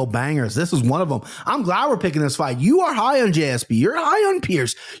some real bangers. This is one of them. I'm glad we're picking this fight. You are high on JSP. You're high on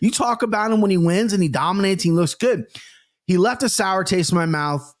Pierce. You talk about him when he wins and he dominates. He looks good. He left a sour taste in my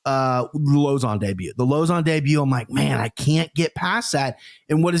mouth, the Lozon debut. The Lozon debut, I'm like, man, I can't get past that.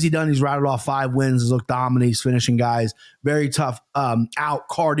 And what has he done? He's rattled off 5 wins. He's looked dominant. He's finishing guys. Very tough, out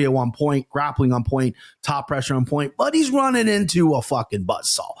cardio on point, grappling on point, top pressure on point. But he's running into a fucking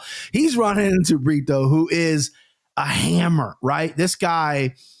buzzsaw. He's running into Brito, who is a hammer, right? This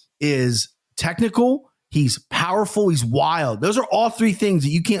guy is technical. He's powerful. He's wild. Those are all 3 things that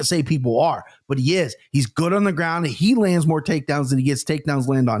you can't say people are, but he is. He's good on the ground. He lands more takedowns than he gets takedowns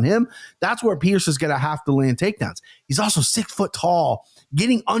land on him. That's where Pierce is going to have to land takedowns. He's also 6 foot tall.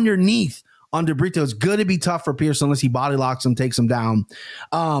 Getting underneath under Brito is going to be tough for Pierce unless he body locks him, takes him down.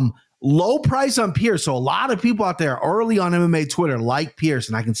 Low price on Pierce. So a lot of people out there early on MMA Twitter like Pierce,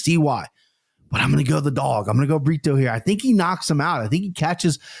 and I can see why. But I'm going to go the dog. I'm going to go Brito here. I think he knocks him out. I think he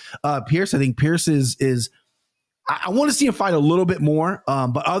catches Pierce. I think Pierce is I want to see him fight a little bit more.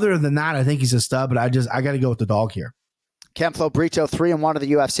 But other than that, I think he's a stud. But I got to go with the dog here. Kenflo Brito, 3-1 of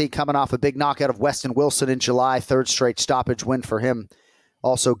the UFC, coming off a big knockout of Weston Wilson in July. 3rd straight stoppage win for him.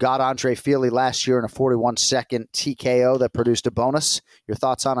 Also got Andre Feely last year in a 41-second TKO that produced a bonus. Your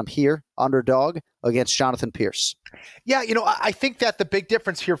thoughts on him here, underdog, against Jonathan Pierce? Yeah, I think that the big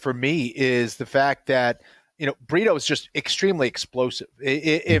difference here for me is the fact that, Brito is just extremely explosive.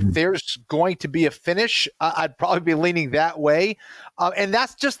 If there's going to be a finish, I'd probably be leaning that way. And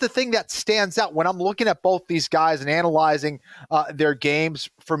that's just the thing that stands out when I'm looking at both these guys and analyzing their games.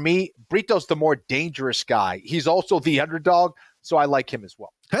 For me, Brito's the more dangerous guy. He's also the underdog. So I like him as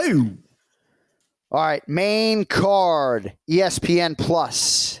well. Hey. All right. Main card, ESPN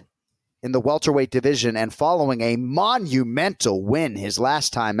Plus in the welterweight division, and following a monumental win his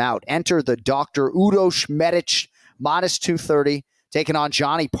last time out, enter the Dr. Udos Medic, minus 230, taking on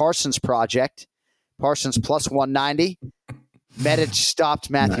Johnny Parsons' project. Parsons plus 190. Medic stopped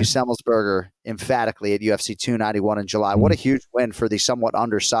Matthew Semmelsberger emphatically at UFC 291 in July. What a huge win for the somewhat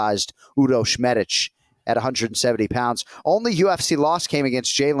undersized Udos Medic at 170 pounds. Only UFC loss came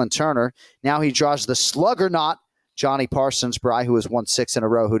against Jalen Turner. Now he draws the sluggernaut, Johnny Parsons, Bri, who has won 6 in a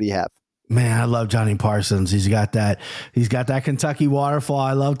row. Who do you have? Man, I love Johnny Parsons. He's got that Kentucky waterfall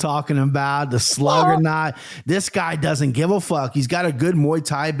I love talking about, the sluggernaut. This guy doesn't give a fuck. He's got a good Muay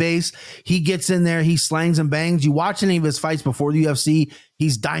Thai base. He gets in there, he slangs and bangs. You watch any of his fights before the UFC,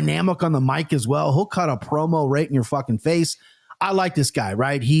 he's dynamic on the mic as well. He'll cut a promo right in your fucking face. I like this guy,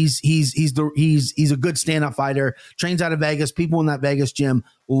 right? He's a good stand-up fighter, trains out of Vegas. People in that Vegas gym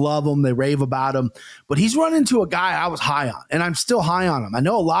love him. They rave about him. But he's run into a guy I was high on, and I'm still high on him. I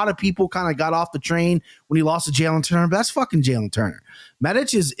know a lot of people kind of got off the train when he lost to Jalen Turner, but that's fucking Jalen Turner.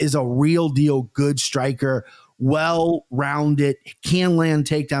 Medic is a real deal good striker, well-rounded, can land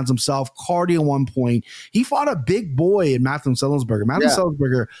takedowns himself, cardio 1 point. He fought a big boy in Matthew Semmelsberger.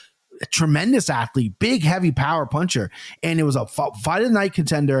 Semmelsberger, a tremendous athlete, big, heavy power puncher. And it was a fight of the night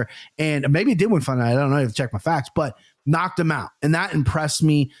contender. And maybe it did win fight of the night. I don't know. I have to check my facts, but knocked him out. And that impressed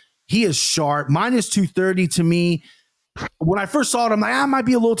me. He is sharp. Minus 230 to me. When I first saw it, I'm like, I might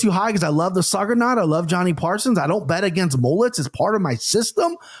be a little too high because I love the Sluggernaut. I love Johnny Parsons. I don't bet against mullets. It's part of my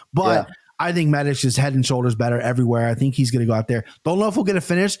system. But I think Medic is head and shoulders better everywhere. I think he's going to go out there. Don't know if we'll get a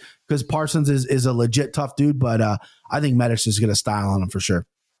finish because Parsons is a legit tough dude. But I think Medic is going to style on him for sure.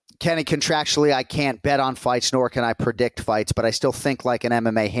 Kenny, contractually, I can't bet on fights, nor can I predict fights, but I still think like an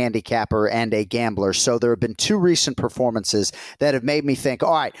MMA handicapper and a gambler. So there have been 2 recent performances that have made me think,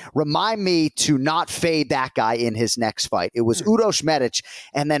 all right, remind me to not fade that guy in his next fight. It was Udos Medic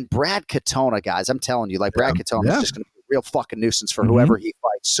and then Brad Katona, guys. I'm telling you, like Brad Katona is just going to be real fucking nuisance for whoever he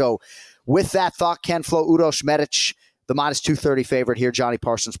fights. So with that thought, Ken Flo, Uros Medic, the minus 230 favorite here. Johnny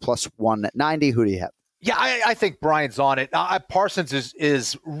Parsons plus 190. Who do you have? Yeah, I think Brian's on it. Parsons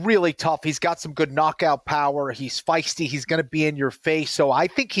is really tough. He's got some good knockout power. He's feisty. He's going to be in your face. So I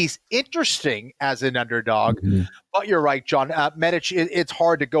think he's interesting as an underdog. But you're right, John. Medic, it's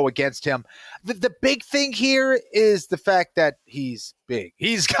hard to go against him. The big thing here is the fact that he's big.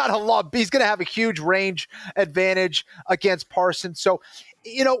 He's got a lot. He's going to have a huge range advantage against Parsons. So,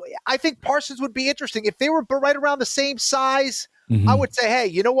 I think Parsons would be interesting. If they were right around the same size, I would say, hey,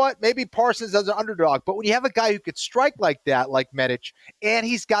 you know what? Maybe Parsons as an underdog. But when you have a guy who could strike like that, like Medic, and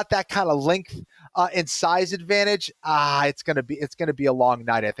he's got that kind of length and size advantage, it's gonna be a long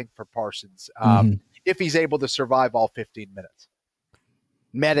night, I think, for Parsons if he's able to survive all 15 minutes.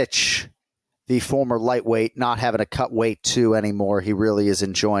 Medic, the former lightweight, not having to cut weight too anymore. He really is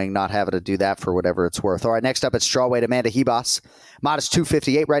enjoying not having to do that for whatever it's worth. All right, next up, it's strawweight Amanda Ribas, minus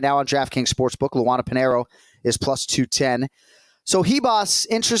 258 right now on DraftKings Sportsbook. Luana Pinheiro is plus 210. So Ribas,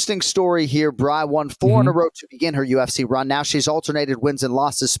 interesting story here. Bri won 4 in a row to begin her UFC run. Now she's alternated wins and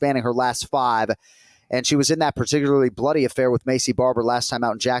losses spanning her last 5. And she was in that particularly bloody affair with Macy Barber last time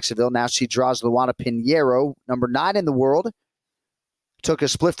out in Jacksonville. Now she draws Luana Pinheiro, number 9 in the world. Took a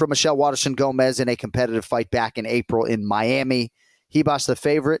split from Michelle Waterson-Gomez in a competitive fight back in April in Miami. Ribas the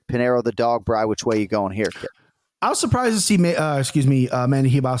favorite, Pinheiro the dog. Bri, which way you going here, kid? I was surprised to see, Amanda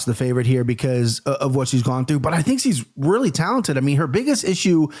Ribas the favorite here because of what she's gone through, but I think she's really talented. I mean, her biggest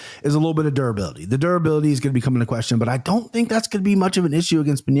issue is a little bit of durability. The durability is going to be coming into question, but I don't think that's going to be much of an issue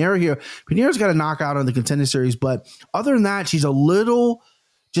against Pinheiro here. Pinheiro's got a knockout on the Contender Series, but other than that, she's a little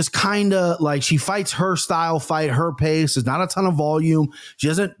just kind of like she fights her style fight, her pace. There's not a ton of volume. She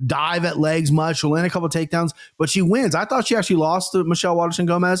doesn't dive at legs much. She'll land a couple of takedowns, but she wins. I thought she actually lost to Michelle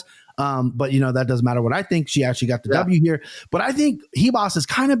Waterson-Gomez. But that doesn't matter what I think. She actually got the W here. But I think Ribas is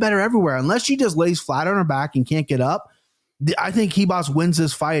kind of better everywhere. Unless she just lays flat on her back and can't get up, I think Ribas wins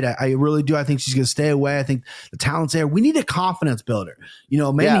this fight. I really do. I think she's going to stay away. I think the talent's there. We need a confidence builder.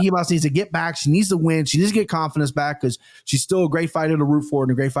 Maybe Ribas needs to get back. She needs to win. She needs to get confidence back because she's still a great fighter to root for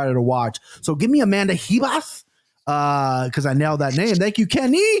and a great fighter to watch. So give me Amanda Ribas because I nailed that name. Thank you,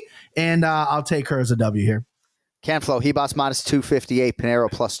 Kenny. And I'll take her as a W here. Ken Flo, Ribas minus 258, Pinheiro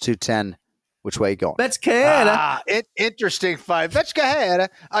plus 210. Which way are you going? Let's go. Interesting fight. Let's go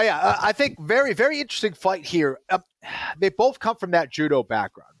ahead. I think very, very interesting fight here. They both come from that judo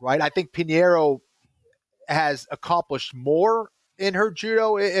background, right? I think Pinheiro has accomplished more in her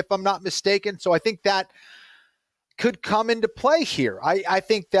judo, if I'm not mistaken. So I think that could come into play here. I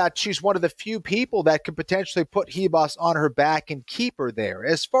think that she's one of the few people that could potentially put Ribas on her back and keep her there.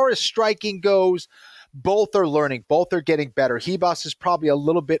 As far as striking goes, both are learning. Both are getting better. Ribas is probably a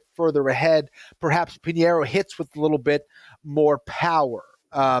little bit further ahead. Perhaps Pinheiro hits with a little bit more power.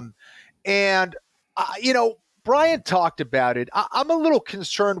 Brian talked about it. I'm a little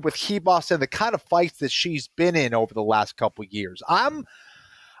concerned with Ribas and the kind of fights that she's been in over the last couple of years.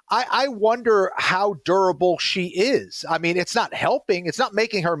 I wonder how durable she is. I mean, it's not helping. It's not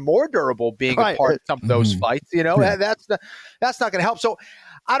making her more durable being a part of some of those fights. That's not going to help. So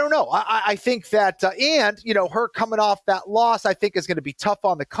I don't know. I think that, her coming off that loss, I think is going to be tough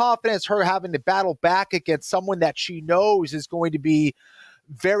on the confidence. Her having to battle back against someone that she knows is going to be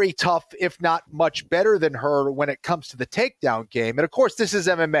very tough, if not much better than her when it comes to the takedown game. And of course, this is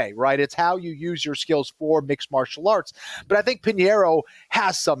MMA, right? It's how you use your skills for mixed martial arts. But I think Pinheiro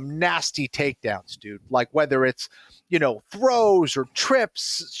has some nasty takedowns, dude. Like whether it's, throws or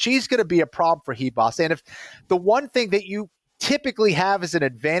trips, she's going to be a problem for Ribas. And if the one thing that you typically have as an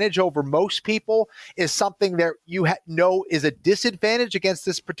advantage over most people is something that you know is a disadvantage against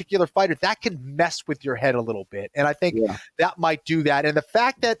this particular fighter, that can mess with your head a little bit. And I think that might do that. And the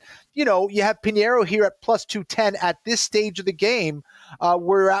fact that, you have Pinheiro here at plus 210 at this stage of the game,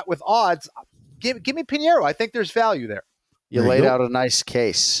 we're at with odds, give me Pinheiro. I think there's value there. You laid out a nice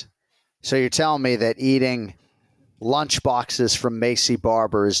case. So you're telling me that eating lunch boxes from Macy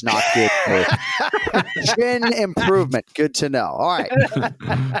Barber is not good for chin improvement. Good to know. All right.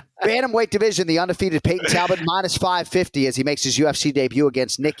 Bantamweight division, the undefeated Peyton Talbot minus 550 as he makes his UFC debut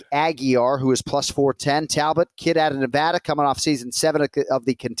against Nick Aguiar, who is plus 410. Talbot, kid out of Nevada, coming off season 7 of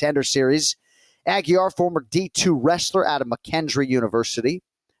the Contender Series. Aguiar, former D2 wrestler out of McKendree University.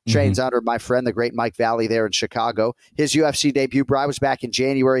 Trains under my friend, the great Mike Valley there in Chicago. His UFC debut, Bri, was back in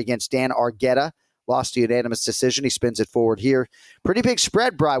January against Dan Argueta. Lost a unanimous decision. He spins it forward here. Pretty big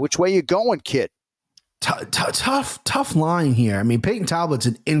spread, Bri. Which way you going, kid? Tough line here. I mean, Peyton Talbot's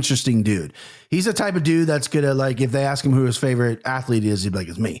an interesting dude. He's the type of dude that's gonna, like, if they ask him who his favorite athlete is, he'd be like,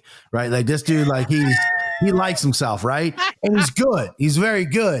 it's me, right? Like this dude, like He likes himself, right? And he's good. He's very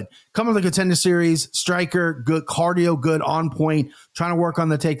good. Coming to the Contender Series, striker, good cardio, good on point, trying to work on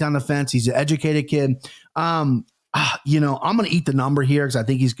the takedown defense. He's an educated kid. I'm going to eat the number here because I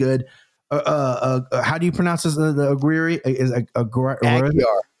think he's good. How do you pronounce this? The Aguirre? Is Aguiar.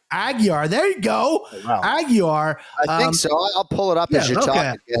 Aguiar. There you go. Oh, wow. Aguiar. I think so. I'll pull it up as you're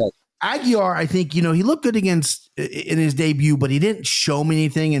talking. Aguiar, I think, he looked good in his debut, but he didn't show me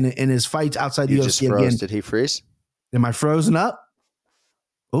anything in his fights outside the UFC again. Did he freeze? Am I frozen up?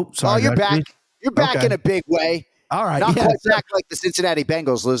 Oh, sorry. Oh, you're back. Freeze? You're back in a big way. All right. Not quite back like the Cincinnati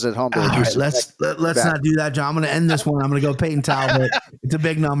Bengals losing at home to the Houston. Let's not do that, John. I'm going to end this one. I'm going to go Peyton Talbot. It's a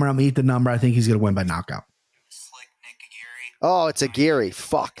big number. I'm going to eat the number. I think he's going to win by knockout. Oh, it's Aguirre.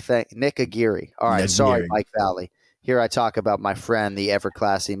 Fuck. Nick Aguirre. All right. Sorry, Mike Valley. Here I talk about my friend, the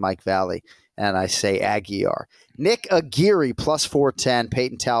ever-classy Mike Valley, and I say Aguiar. Nick Aguirre plus 410,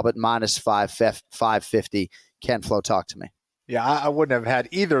 Peyton Talbot minus 550. Ken Flo, talk to me. Yeah, I wouldn't have had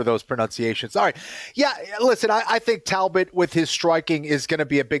either of those pronunciations. All right. Yeah, listen, I think Talbot with his striking is going to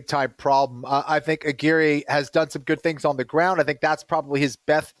be a big-time problem. I think Aguirre has done some good things on the ground. I think that's probably his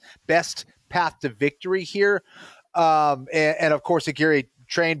best path to victory here. And of course, Aguirre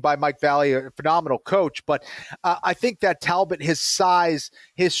trained by Mike Valley, a phenomenal coach. But I think that Talbot, his size,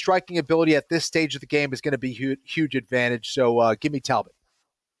 his striking ability at this stage of the game is going to be huge advantage. So give me Talbot.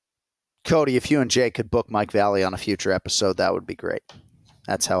 Cody, if you and Jay could book Mike Valley on a future episode, that would be great.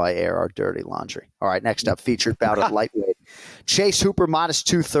 That's how I air our dirty laundry. All right, next up, featured bout at lightweight. Chase Hooper minus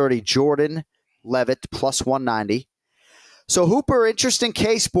 230, Jordan Levitt plus 190. So Hooper, interesting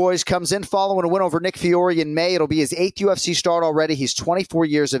case, boys, comes in following a win over Nick Fiore in May. It'll be his 8th UFC start already. He's 24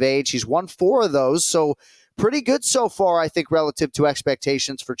 years of age. He's won 4 of those, so pretty good so far, I think, relative to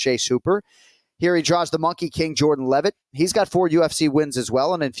expectations for Chase Hooper. Here he draws the Monkey King, Jordan Levitt. He's got 4 UFC wins as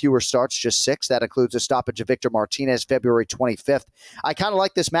well, and in fewer starts, just 6. That includes a stoppage of Victor Martinez February 25th. I kind of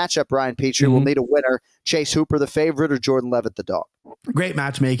like this matchup, Brian Petrie. We'll need a winner. Chase Hooper, the favorite, or Jordan Levitt, the dog? Great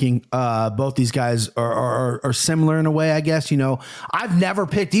matchmaking. Both these guys are similar in a way, I guess. I've never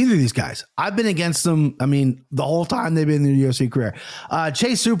picked either of these guys. I've been against them, the whole time they've been in their UFC career.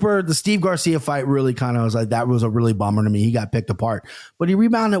 Chase Hooper, the Steve Garcia fight really kind of was like, that was a really bummer to me. He got picked apart, but he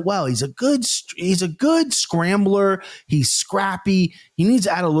rebounded well. He's a good scrambler. He's scrappy. He needs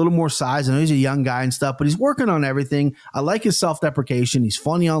to add a little more size. I know he's a young guy and stuff, but he's working on everything. I like his self-deprecation. He's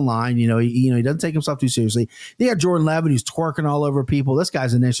funny online. He doesn't take himself too seriously. They got Jordan Levitt, who's twerking all over people. This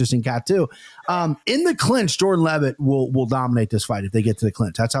guy's an interesting cat too. In the clinch, Jordan Levitt will dominate this fight if they get to the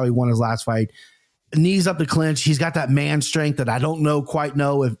clinch. That's how he won his last fight. Knees up the clinch. He's got that man strength that I don't quite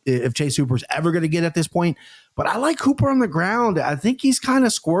know if Chase Hooper's ever going to get at this point. But I like Hooper on the ground. I think he's kind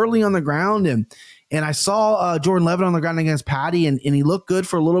of squirrely on the ground. And I saw Jordan Levitt on the ground against Patty, and he looked good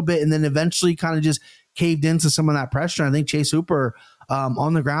for a little bit, and then eventually kind of just caved into some of that pressure. I think Chase Hooper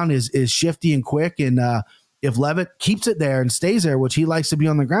on the ground is shifty and quick, and if Levitt keeps it there and stays there, which he likes to be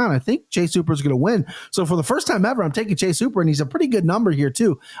on the ground, I think Chase Hooper is going to win. So for the first time ever, I'm taking Chase Hooper, and he's a pretty good number here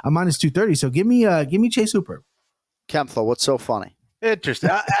too. I'm minus 230. So give me Chase Hooper. Kempfel, what's so funny? Interesting.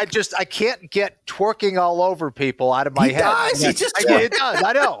 I can't get twerking all over people out of my head. He does. It does.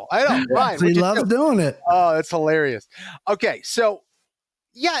 I know. Right. He loves doing it. Oh, it's hilarious. Okay, so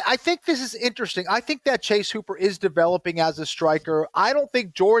yeah, I think this is interesting. I think that Chase Hooper is developing as a striker. I don't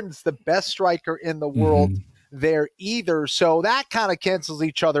think Jordan's the best striker in the world there either. So that kind of cancels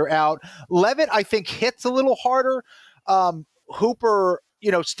each other out. Levitt, I think, hits a little harder. Hooper,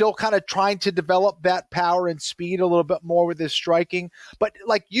 still kind of trying to develop that power and speed a little bit more with his striking, but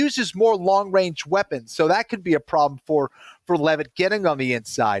uses more long range weapons. So that could be a problem for Levitt getting on the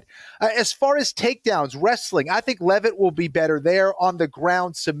inside. As far as takedowns, wrestling, I think Levitt will be better there. On the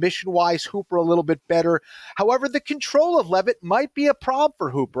ground, submission wise, Hooper a little bit better. However, the control of Levitt might be a problem for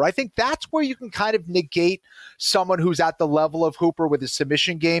Hooper. I think that's where you can kind of negate someone who's at the level of Hooper with his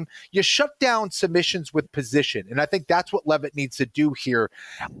submission game. You shut down submissions with position, and I think that's what Levitt needs to do here.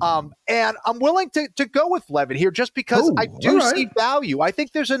 And I'm willing to go with Levitt here just because I do see value. I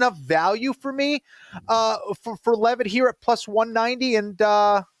think there's enough value for me for Levitt here at plus 190, and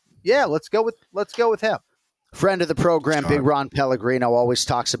let's go with him. Friend of the program, Big Ron Pellegrino, always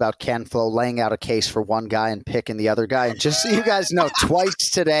talks about Ken Flo laying out a case for one guy and picking the other guy. And just so you guys know, twice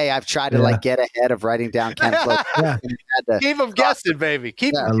today I've tried to get ahead of writing down Ken Flo. Keep him guessing, baby.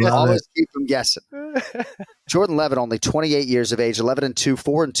 Keep him guessing. Always keep him guessing. Jordan Levitt, only 28 years of age, 11-2,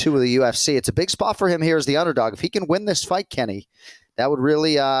 4-2 of the UFC. It's a big spot for him here as the underdog. If he can win this fight, Kenny, that would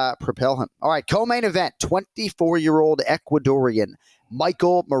really propel him. All right, co-main event, 24-year-old Ecuadorian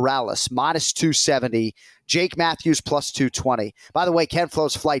Michael Morales, minus 270. Jake Matthews, plus 220. By the way, Ken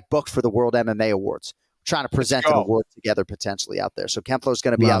Flo's flight booked for the World MMA Awards. trying to present an award together potentially out there. So Ken Flo's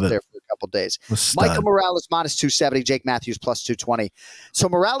going to be out there for a couple days. Michael Morales minus 270, Jake Matthews plus 220. So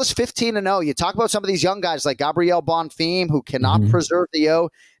Morales 15-0. You talk about some of these young guys like Gabriel Bonfim who cannot preserve the O.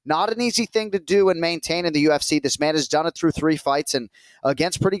 Not an easy thing to do and maintain in the UFC. This man has done it through 3 fights and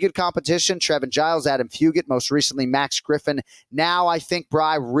against pretty good competition. Trevin Giles, Adam Fugit, most recently Max Griffin. Now I think,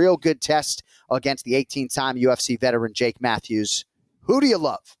 Bri, real good test against the 18-time UFC veteran Jake Matthews. Who do you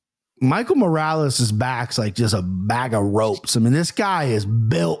love? Michael Morales' back's like just a bag of ropes. I mean, this guy is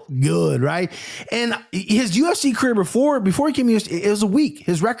built good, right? And his UFC career before he came to UFC, it was weak.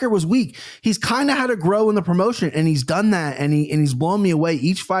 His record was weak. He's kind of had to grow in the promotion, and he's done that, and he's blown me away.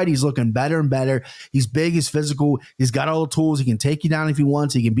 Each fight, he's looking better and better. He's big, he's physical, he's got all the tools. He can take you down if he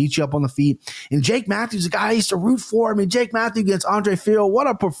wants. He can beat you up on the feet. And Jake Matthews, a guy I used to root for. I mean, Jake Matthews against Andre Field, what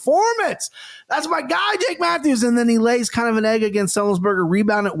a performance! That's my guy, Jake Matthews. And then he lays kind of an egg against Sullinsberger,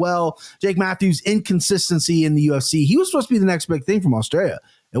 rebounded well. Jake Matthews' inconsistency in the UFC. He was supposed to be the next big thing from Australia.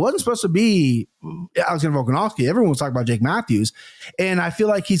 It wasn't supposed to be Alexander Volkanovski. Everyone was talking about Jake Matthews. And I feel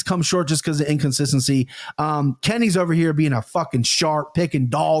like he's come short just because of inconsistency. Kenny's over here being a fucking sharp, picking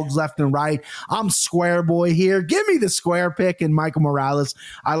dogs left and right. I'm square boy here. Give me the square pick and Michael Morales.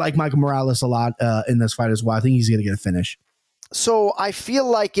 I like Michael Morales a lot in this fight as well. I think he's going to get a finish. So I feel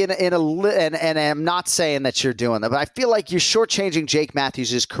like and I'm not saying that you're doing that, but I feel like you're shortchanging Jake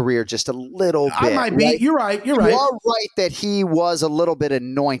Matthews' career just a little bit. I might be. Right? You're right. You are right that he was a little bit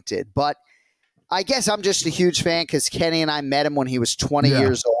anointed, but I guess I'm just a huge fan because Kenny and I met him when he was 20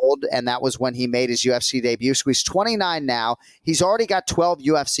 years old, and that was when he made his UFC debut. So he's 29 now. He's already got 12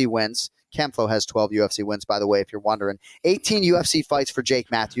 UFC wins. Ken Flo has 12 UFC wins, by the way, if you're wondering. 18 UFC fights for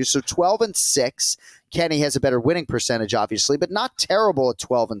Jake Matthews, so 12-6. Kenny has a better winning percentage, obviously, but not terrible at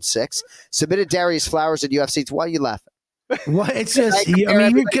 12-6. Submitted Darius Flowers at UFC. Why are you laughing? Well, it's just,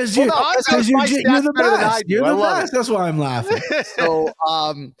 because you're the best. You're the best. That's why I'm laughing. So,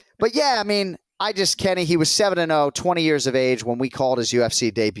 but yeah, I mean, Kenny, he was 7-0, 20 years of age when we called his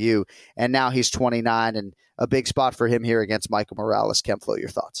UFC debut, and now he's 29, and a big spot for him here against Michael Morales. Ken Flo, your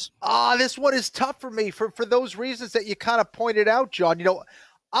thoughts? This one is tough for me for those reasons that you kind of pointed out, John. You know,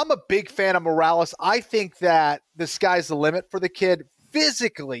 I'm a big fan of Morales. I think that the sky's the limit for the kid.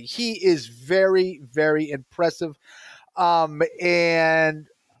 Physically, he is very, very impressive. And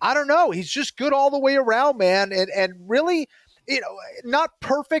I don't know, he's just good all the way around, man. And really, you know, not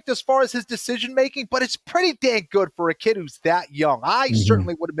perfect as far as his decision making, but it's pretty dang good for a kid who's that young. I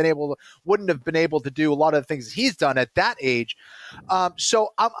certainly wouldn't have been able to do a lot of the things he's done at that age. So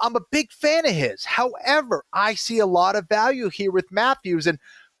I'm a big fan of his. However, I see a lot of value here with Matthews, and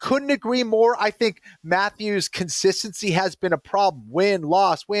couldn't agree more. I think Matthews' consistency has been a problem. Win,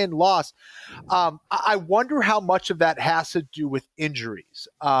 loss, win, loss. I wonder how much of that has to do with injuries.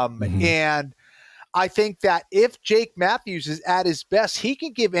 And I think that if Jake Matthews is at his best, he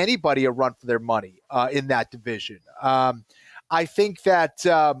can give anybody a run for their money in that division. I think that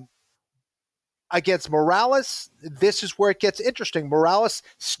against Morales, this is where it gets interesting. Morales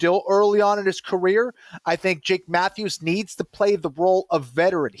still early on in his career. I think Jake Matthews needs to play the role of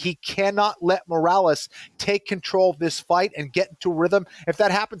veteran. He cannot let Morales take control of this fight and get into rhythm. If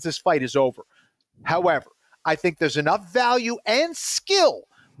that happens, this fight is over. However, I think there's enough value and skill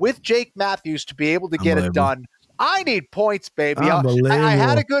with Jake Matthews to be able to get it done. I need points, baby. I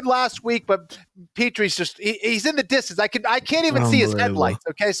had a good last week, but Petrie's just he's in the distance. I can't even see his headlights.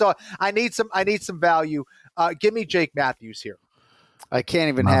 Okay, so I need some value. Give me Jake Matthews here. I can't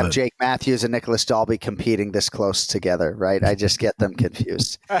even have Jake Matthews and Nicholas Dalby competing this close together, right? I just get them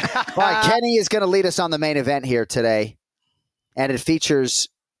confused. All right, Kenny is going to lead us on the main event here today, and it features,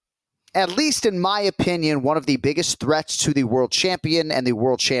 at least in my opinion, one of the biggest threats to the world champion and the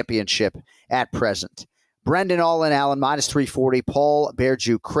world championship at present. Brendan Allen minus 340, Paul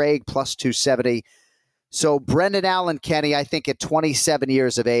Bearju Craig plus 270. So Brendan Allen, Kenny, I think at 27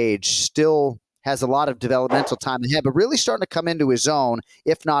 years of age, still has a lot of developmental time ahead, but really starting to come into his own,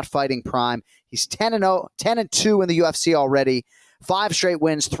 if not fighting prime. He's 10-2 in the UFC already. 5 straight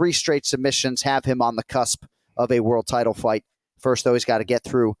wins, 3 straight submissions have him on the cusp of a world title fight. First, though, he's got to get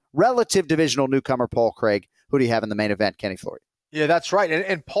through relative divisional newcomer Paul Craig. Who do you have in the main event, Kenny Flory? Yeah, that's right.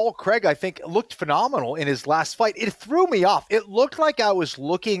 And Paul Craig, I think, looked phenomenal in his last fight. It threw me off. It looked like I was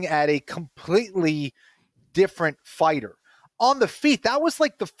looking at a completely different fighter. On the feet, that was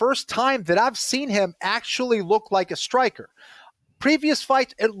like the first time that I've seen him actually look like a striker. Previous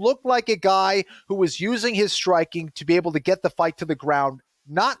fights, it looked like a guy who was using his striking to be able to get the fight to the ground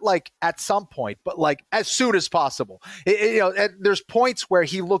not like at some point, but like as soon as possible. There's points where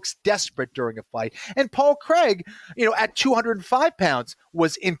he looks desperate during a fight. And Paul Craig, at 205 pounds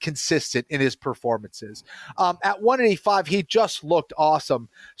was inconsistent in his performances. At 185, he just looked awesome.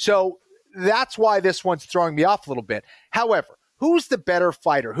 So that's why this one's throwing me off a little bit. However, who's the better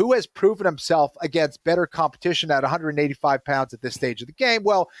fighter? Who has proven himself against better competition at 185 pounds at this stage of the game?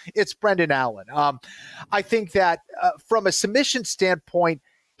 Well, it's Brendan Allen. I think that from a submission standpoint,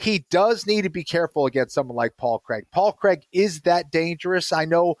 he does need to be careful against someone like Paul Craig. Paul Craig is that dangerous. I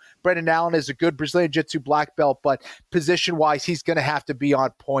know Brendan Allen is a good Brazilian Jiu-Jitsu black belt, but position-wise, he's going to have to be on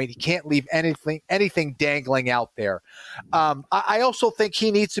point. He can't leave anything dangling out there. I also think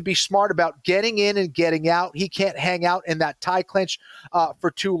he needs to be smart about getting in and getting out. He can't hang out in that tie clinch for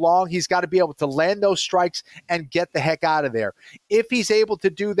too long. He's got to be able to land those strikes and get the heck out of there. If he's able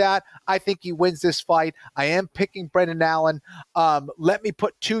to do that, I think he wins this fight. I am picking Brendan Allen. Let me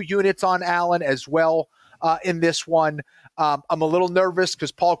put 2 units on Allen as well in this one. I'm a little nervous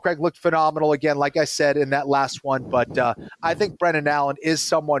because Paul Craig looked phenomenal again, like I said in that last one. But I think Brendan Allen is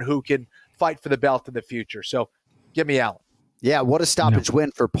someone who can fight for the belt in the future. So give me Allen. Yeah, what a stoppage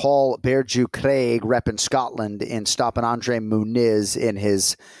win for Paul Bearju Craig, repping Scotland, in stopping Andre Muniz in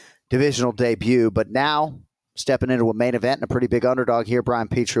his divisional debut. But now, stepping into a main event and a pretty big underdog here, Brian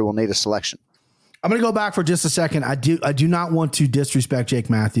Petrie will need a selection. I'm going to go back for just a second. I do not want to disrespect Jake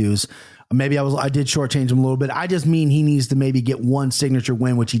Matthews. Maybe I did shortchange him a little bit. I just mean he needs to maybe get one signature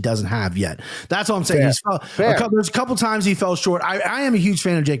win, which he doesn't have yet. That's all I'm saying. There's a couple times he fell short. I am a huge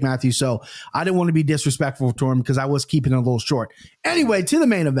fan of Jake Matthews, so I didn't want to be disrespectful to him because I was keeping it a little short. Anyway, to the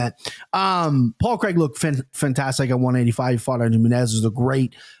main event. Paul Craig looked fantastic at 185. He fought Andre Muniz. It was a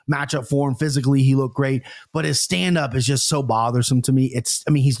great matchup for him. Physically, he looked great, but his stand-up is just so bothersome to me.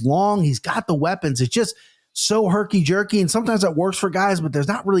 He's long. He's got the weapons. It's just so herky-jerky, and sometimes that works for guys, but there's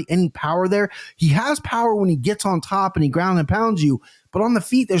not really any power there. He has power when he gets on top and he ground and pounds you, but on the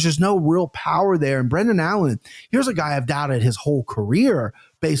feet, there's just no real power there. And Brendan Allen, here's a guy I've doubted his whole career,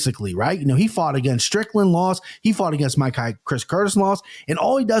 basically, right? He fought against Strickland, lost. He fought against my guy Chris Curtis, lost. And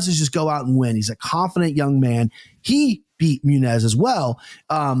all he does is just go out and win. He's a confident young man. He beat Muniz as well.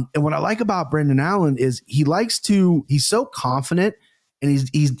 And what I like about Brendan Allen is he's so confident. And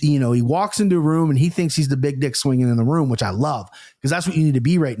he walks into a room and he thinks he's the big dick swinging in the room, which I love because that's what you need to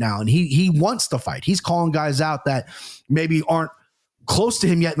be right now. And he wants to fight. He's calling guys out that maybe aren't close to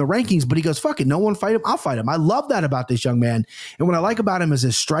him yet in the rankings, but he goes, fuck it, no one fight him, I'll fight him. I love that about this young man. And what I like about him is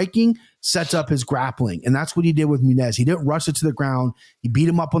his striking sets up his grappling. And that's what he did with Muniz. He didn't rush it to the ground. He beat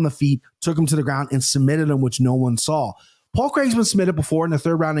him up on the feet, took him to the ground, and submitted him, which no one saw. Paul Craig's been submitted before in the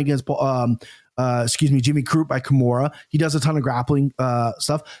third round against Jimmy Crute by Kimura. He does a ton of grappling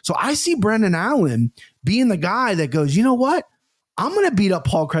stuff. So I see Brendan Allen being the guy that goes, you know what? I'm going to beat up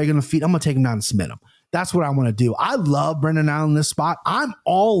Paul Craig on the feet. I'm going to take him down and submit him. That's what I want to do. I love Brendan Allen in this spot. I'm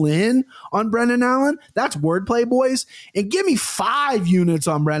all in on Brendan Allen. That's wordplay, boys. And give me 5 units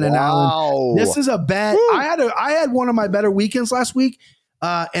on Brendan Allen. This is a bet. I had one of my better weekends last week.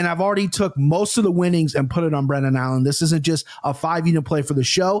 And I've already took most of the winnings and put it on Brendan Allen. This isn't just a 5-unit play for the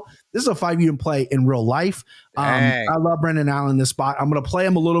show. This is a 5-unit play in real life. I love Brendan Allen in this spot. I'm going to play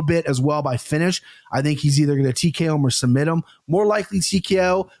him a little bit as well by finish. I think he's either going to TKO him or submit him. More likely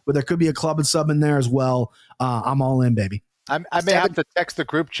TKO, but there could be a club and sub in there as well. I'm all in, baby. I may have to text the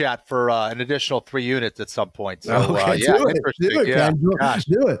group chat for an additional 3 units at some point. So, okay, do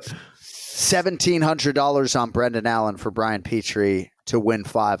it. $1,700 on Brendan Allen for Brian Petrie to win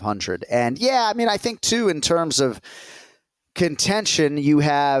 500. And I think too, in terms of contention, you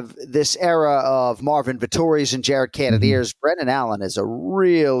have this era of Marvin Vittori's and Jared Cannonier's. Brendan Allen is a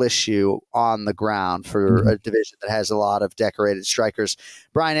real issue on the ground for a division that has a lot of decorated strikers.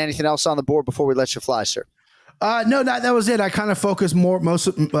 Brian, anything else on the board before we let you fly, sir? No, that was it. I kind of focused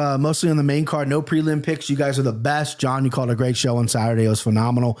mostly on the main card. No prelim picks. You guys are the best. John, you called a great show on Saturday. It was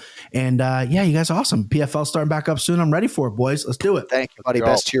phenomenal. And you guys are awesome. PFL starting back up soon. I'm ready for it, boys. Let's do it. Thank you, buddy.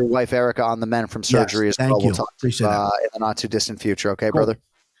 Best to your wife, Erica, on the men from surgery as well. Thank you. We'll talk Appreciate that. in the not too distant future. Okay, brother?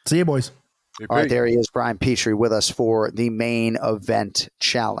 See you, boys. All right, there he is, Brian Petrie, with us for the main event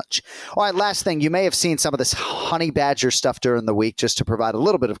challenge. All right, last thing. You may have seen some of this honey badger stuff during the week, just to provide a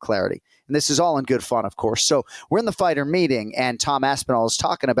little bit of clarity. And this is all in good fun, of course. So we're in the fighter meeting, and Tom Aspinall is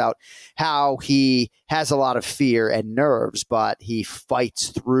talking about how he has a lot of fear and nerves, but he fights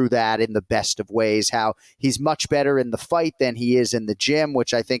through that in the best of ways, how he's much better in the fight than he is in the gym,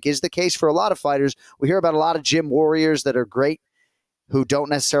 which I think is the case for a lot of fighters. We hear about a lot of gym warriors that are great. who don't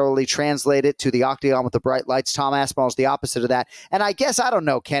necessarily translate it to the octagon with the bright lights. Tom Aspinall is the opposite of that. And I guess, I don't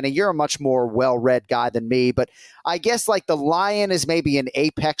know, Kenny, you're a much more well-read guy than me, but I guess like the lion is maybe an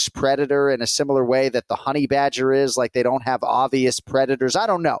apex predator in a similar way that the honey badger is. Like they don't have obvious predators. I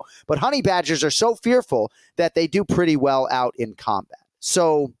don't know. But honey badgers are so fearful that they do pretty well out in combat.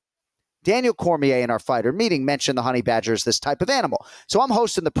 So Daniel Cormier in our fighter meeting mentioned the honey badger is this type of animal. So I'm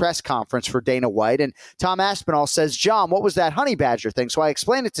hosting the press conference for Dana White, and Tom Aspinall says, John, what was that honey badger thing? So I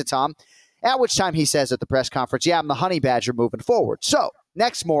explained it to Tom, at which time he says at the press conference, yeah, I'm the honey badger moving forward. So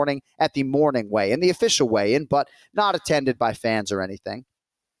next morning at the morning weigh-in, the official weigh-in, but not attended by fans or anything,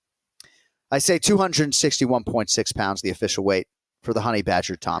 I say 261.6 pounds, the official weight for the honey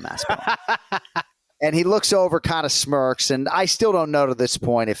badger, Tom Aspinall. And he looks over, kind of smirks, and I still don't know to this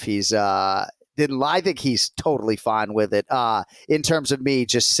point if he's didn't lie. I think he's totally fine with it in terms of me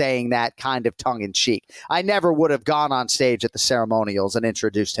just saying that kind of tongue-in-cheek. I never would have gone on stage at the ceremonials and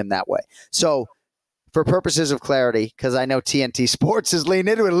introduced him that way. So for purposes of clarity, because I know TNT Sports is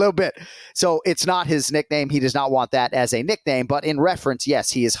leaning into it a little bit, so it's not his nickname. He does not want that as a nickname, but in reference,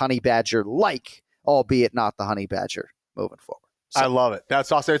 yes, he is Honey Badger-like, albeit not the Honey Badger moving forward. So. I love it.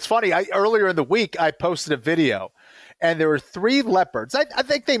 That's awesome. It's funny. Earlier in the week, I posted a video, and there were 3 leopards. I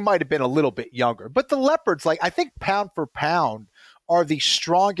think they might have been a little bit younger, but the leopards, like I think pound for pound, are the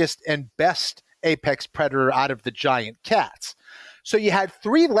strongest and best apex predator out of the giant cats. So you had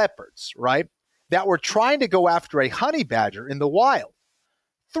 3 leopards, right, that were trying to go after a honey badger in the wild.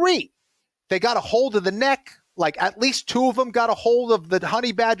 3. They got a hold of the neck. Like at least 2 of them got a hold of the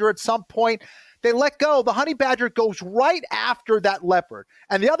honey badger at some point. They let go. The honey badger goes right after that leopard,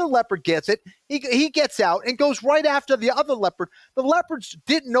 and the other leopard gets it. He gets out and goes right after the other leopard. The leopards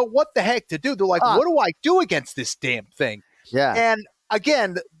didn't know what the heck to do. They're like, what do I do against this damn thing? Yeah. And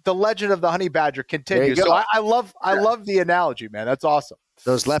again, the legend of the honey badger continues. So I love the analogy, man. That's awesome.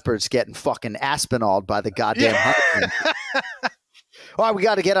 Those leopards getting fucking Aspinalled by the goddamn honey. All right, we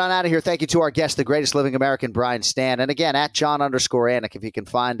got to get on out of here. Thank you to our guest, the greatest living American, Brian Stann. And again, at John_Anik, if you can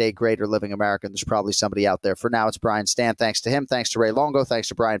find a greater living American, there's probably somebody out there. For now, it's Brian Stann. Thanks to him. Thanks to Ray Longo. Thanks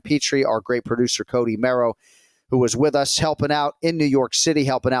to Brian Petrie, our great producer, Cody Merrow, who was with us, helping out in New York City,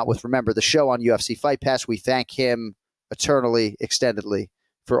 helping out with Remember the Show on UFC Fight Pass. We thank him eternally, extendedly,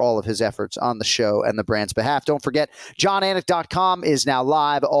 for all of his efforts on the show and the brand's behalf. Don't forget, johnanik.com is now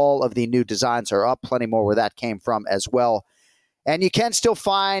live. All of the new designs are up. Plenty more where that came from as well. And you can still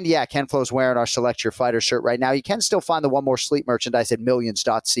find, Ken Flo's wearing our Select Your Fighter shirt right now. You can still find the One More Sleep merchandise at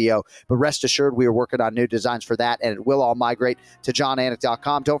millions.co. But rest assured, we are working on new designs for that, and it will all migrate to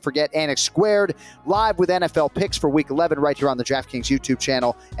johnanik.com. Don't forget, Anik Squared, live with NFL picks for Week 11 right here on the DraftKings YouTube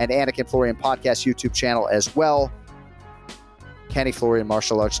channel and Anik and Florian Podcast YouTube channel as well.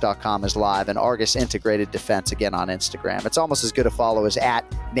 KennyFlorianMartialArts.com is live, and Argus Integrated Defense again on Instagram. It's almost as good a follow as at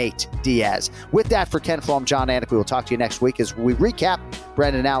Nate Diaz. With that, for Ken Flo, I'm John Anik. We will talk to you next week as we recap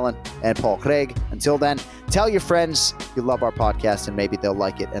Brendan Allen and Paul Craig. Until then, tell your friends you love our podcast, and maybe they'll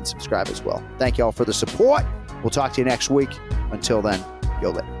like it and subscribe as well. Thank you all for the support. We'll talk to you next week. Until then, yo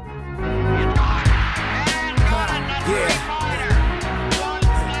later.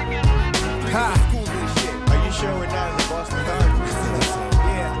 Are you sure we're not in the Boston Garden?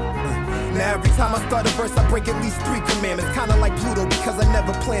 Now every time I start a verse, I break at least 3 commandments. Kinda like Pluto, because I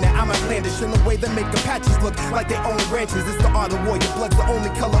never planned it. I'm outlandish in the way that make Apaches look like they own ranches. It's the art of war. Your blood's the only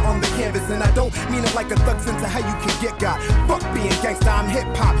color on the canvas. And I don't mean it like a thug sense of how you can get got. Fuck being gangsta, I'm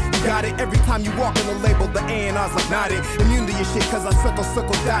hip-hop. You got it every time you walk in the label. The A&R's like nodded. Immune to your shit, cause I circle,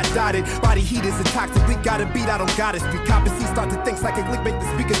 dotted. Body heat is toxic. We got a beat, I don't got it. Street cop and see, start to think psychic lick, make the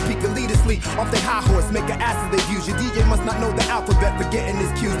speakers speak elitistly. Off their high horse, make an ass of their views. Your DJ must not know the alphabet, forgetting his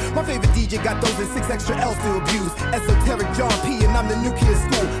cues. My favorite DJ got those and 6 extra L's to abuse. Esoteric John P. and I'm the nuclear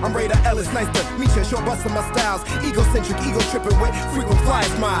school. I'm Raider Ellis, nice to meet you. Short busting my styles. Egocentric, ego tripping with frequent flyer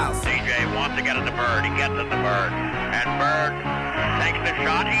smiles. DJ wants to get at the bird. He gets at the bird. And bird takes the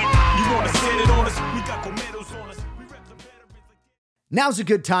shot. You want to set it on us? We got tomatoes on us. Now's a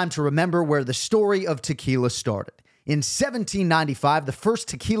good time to remember where the story of tequila started. In 1795, the first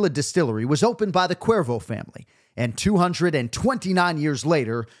tequila distillery was opened by the Cuervo family. And 229 years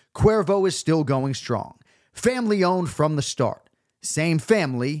later, Cuervo is still going strong. Family owned from the start. Same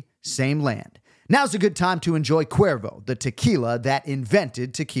family, same land. Now's a good time to enjoy Cuervo, the tequila that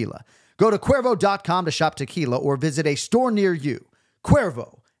invented tequila. Go to Cuervo.com to shop tequila or visit a store near you.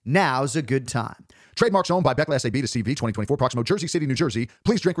 Cuervo, now's a good time. Trademarks owned by Beckless AB to CV 2024, Proximo, Jersey City, New Jersey.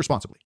 Please drink responsibly.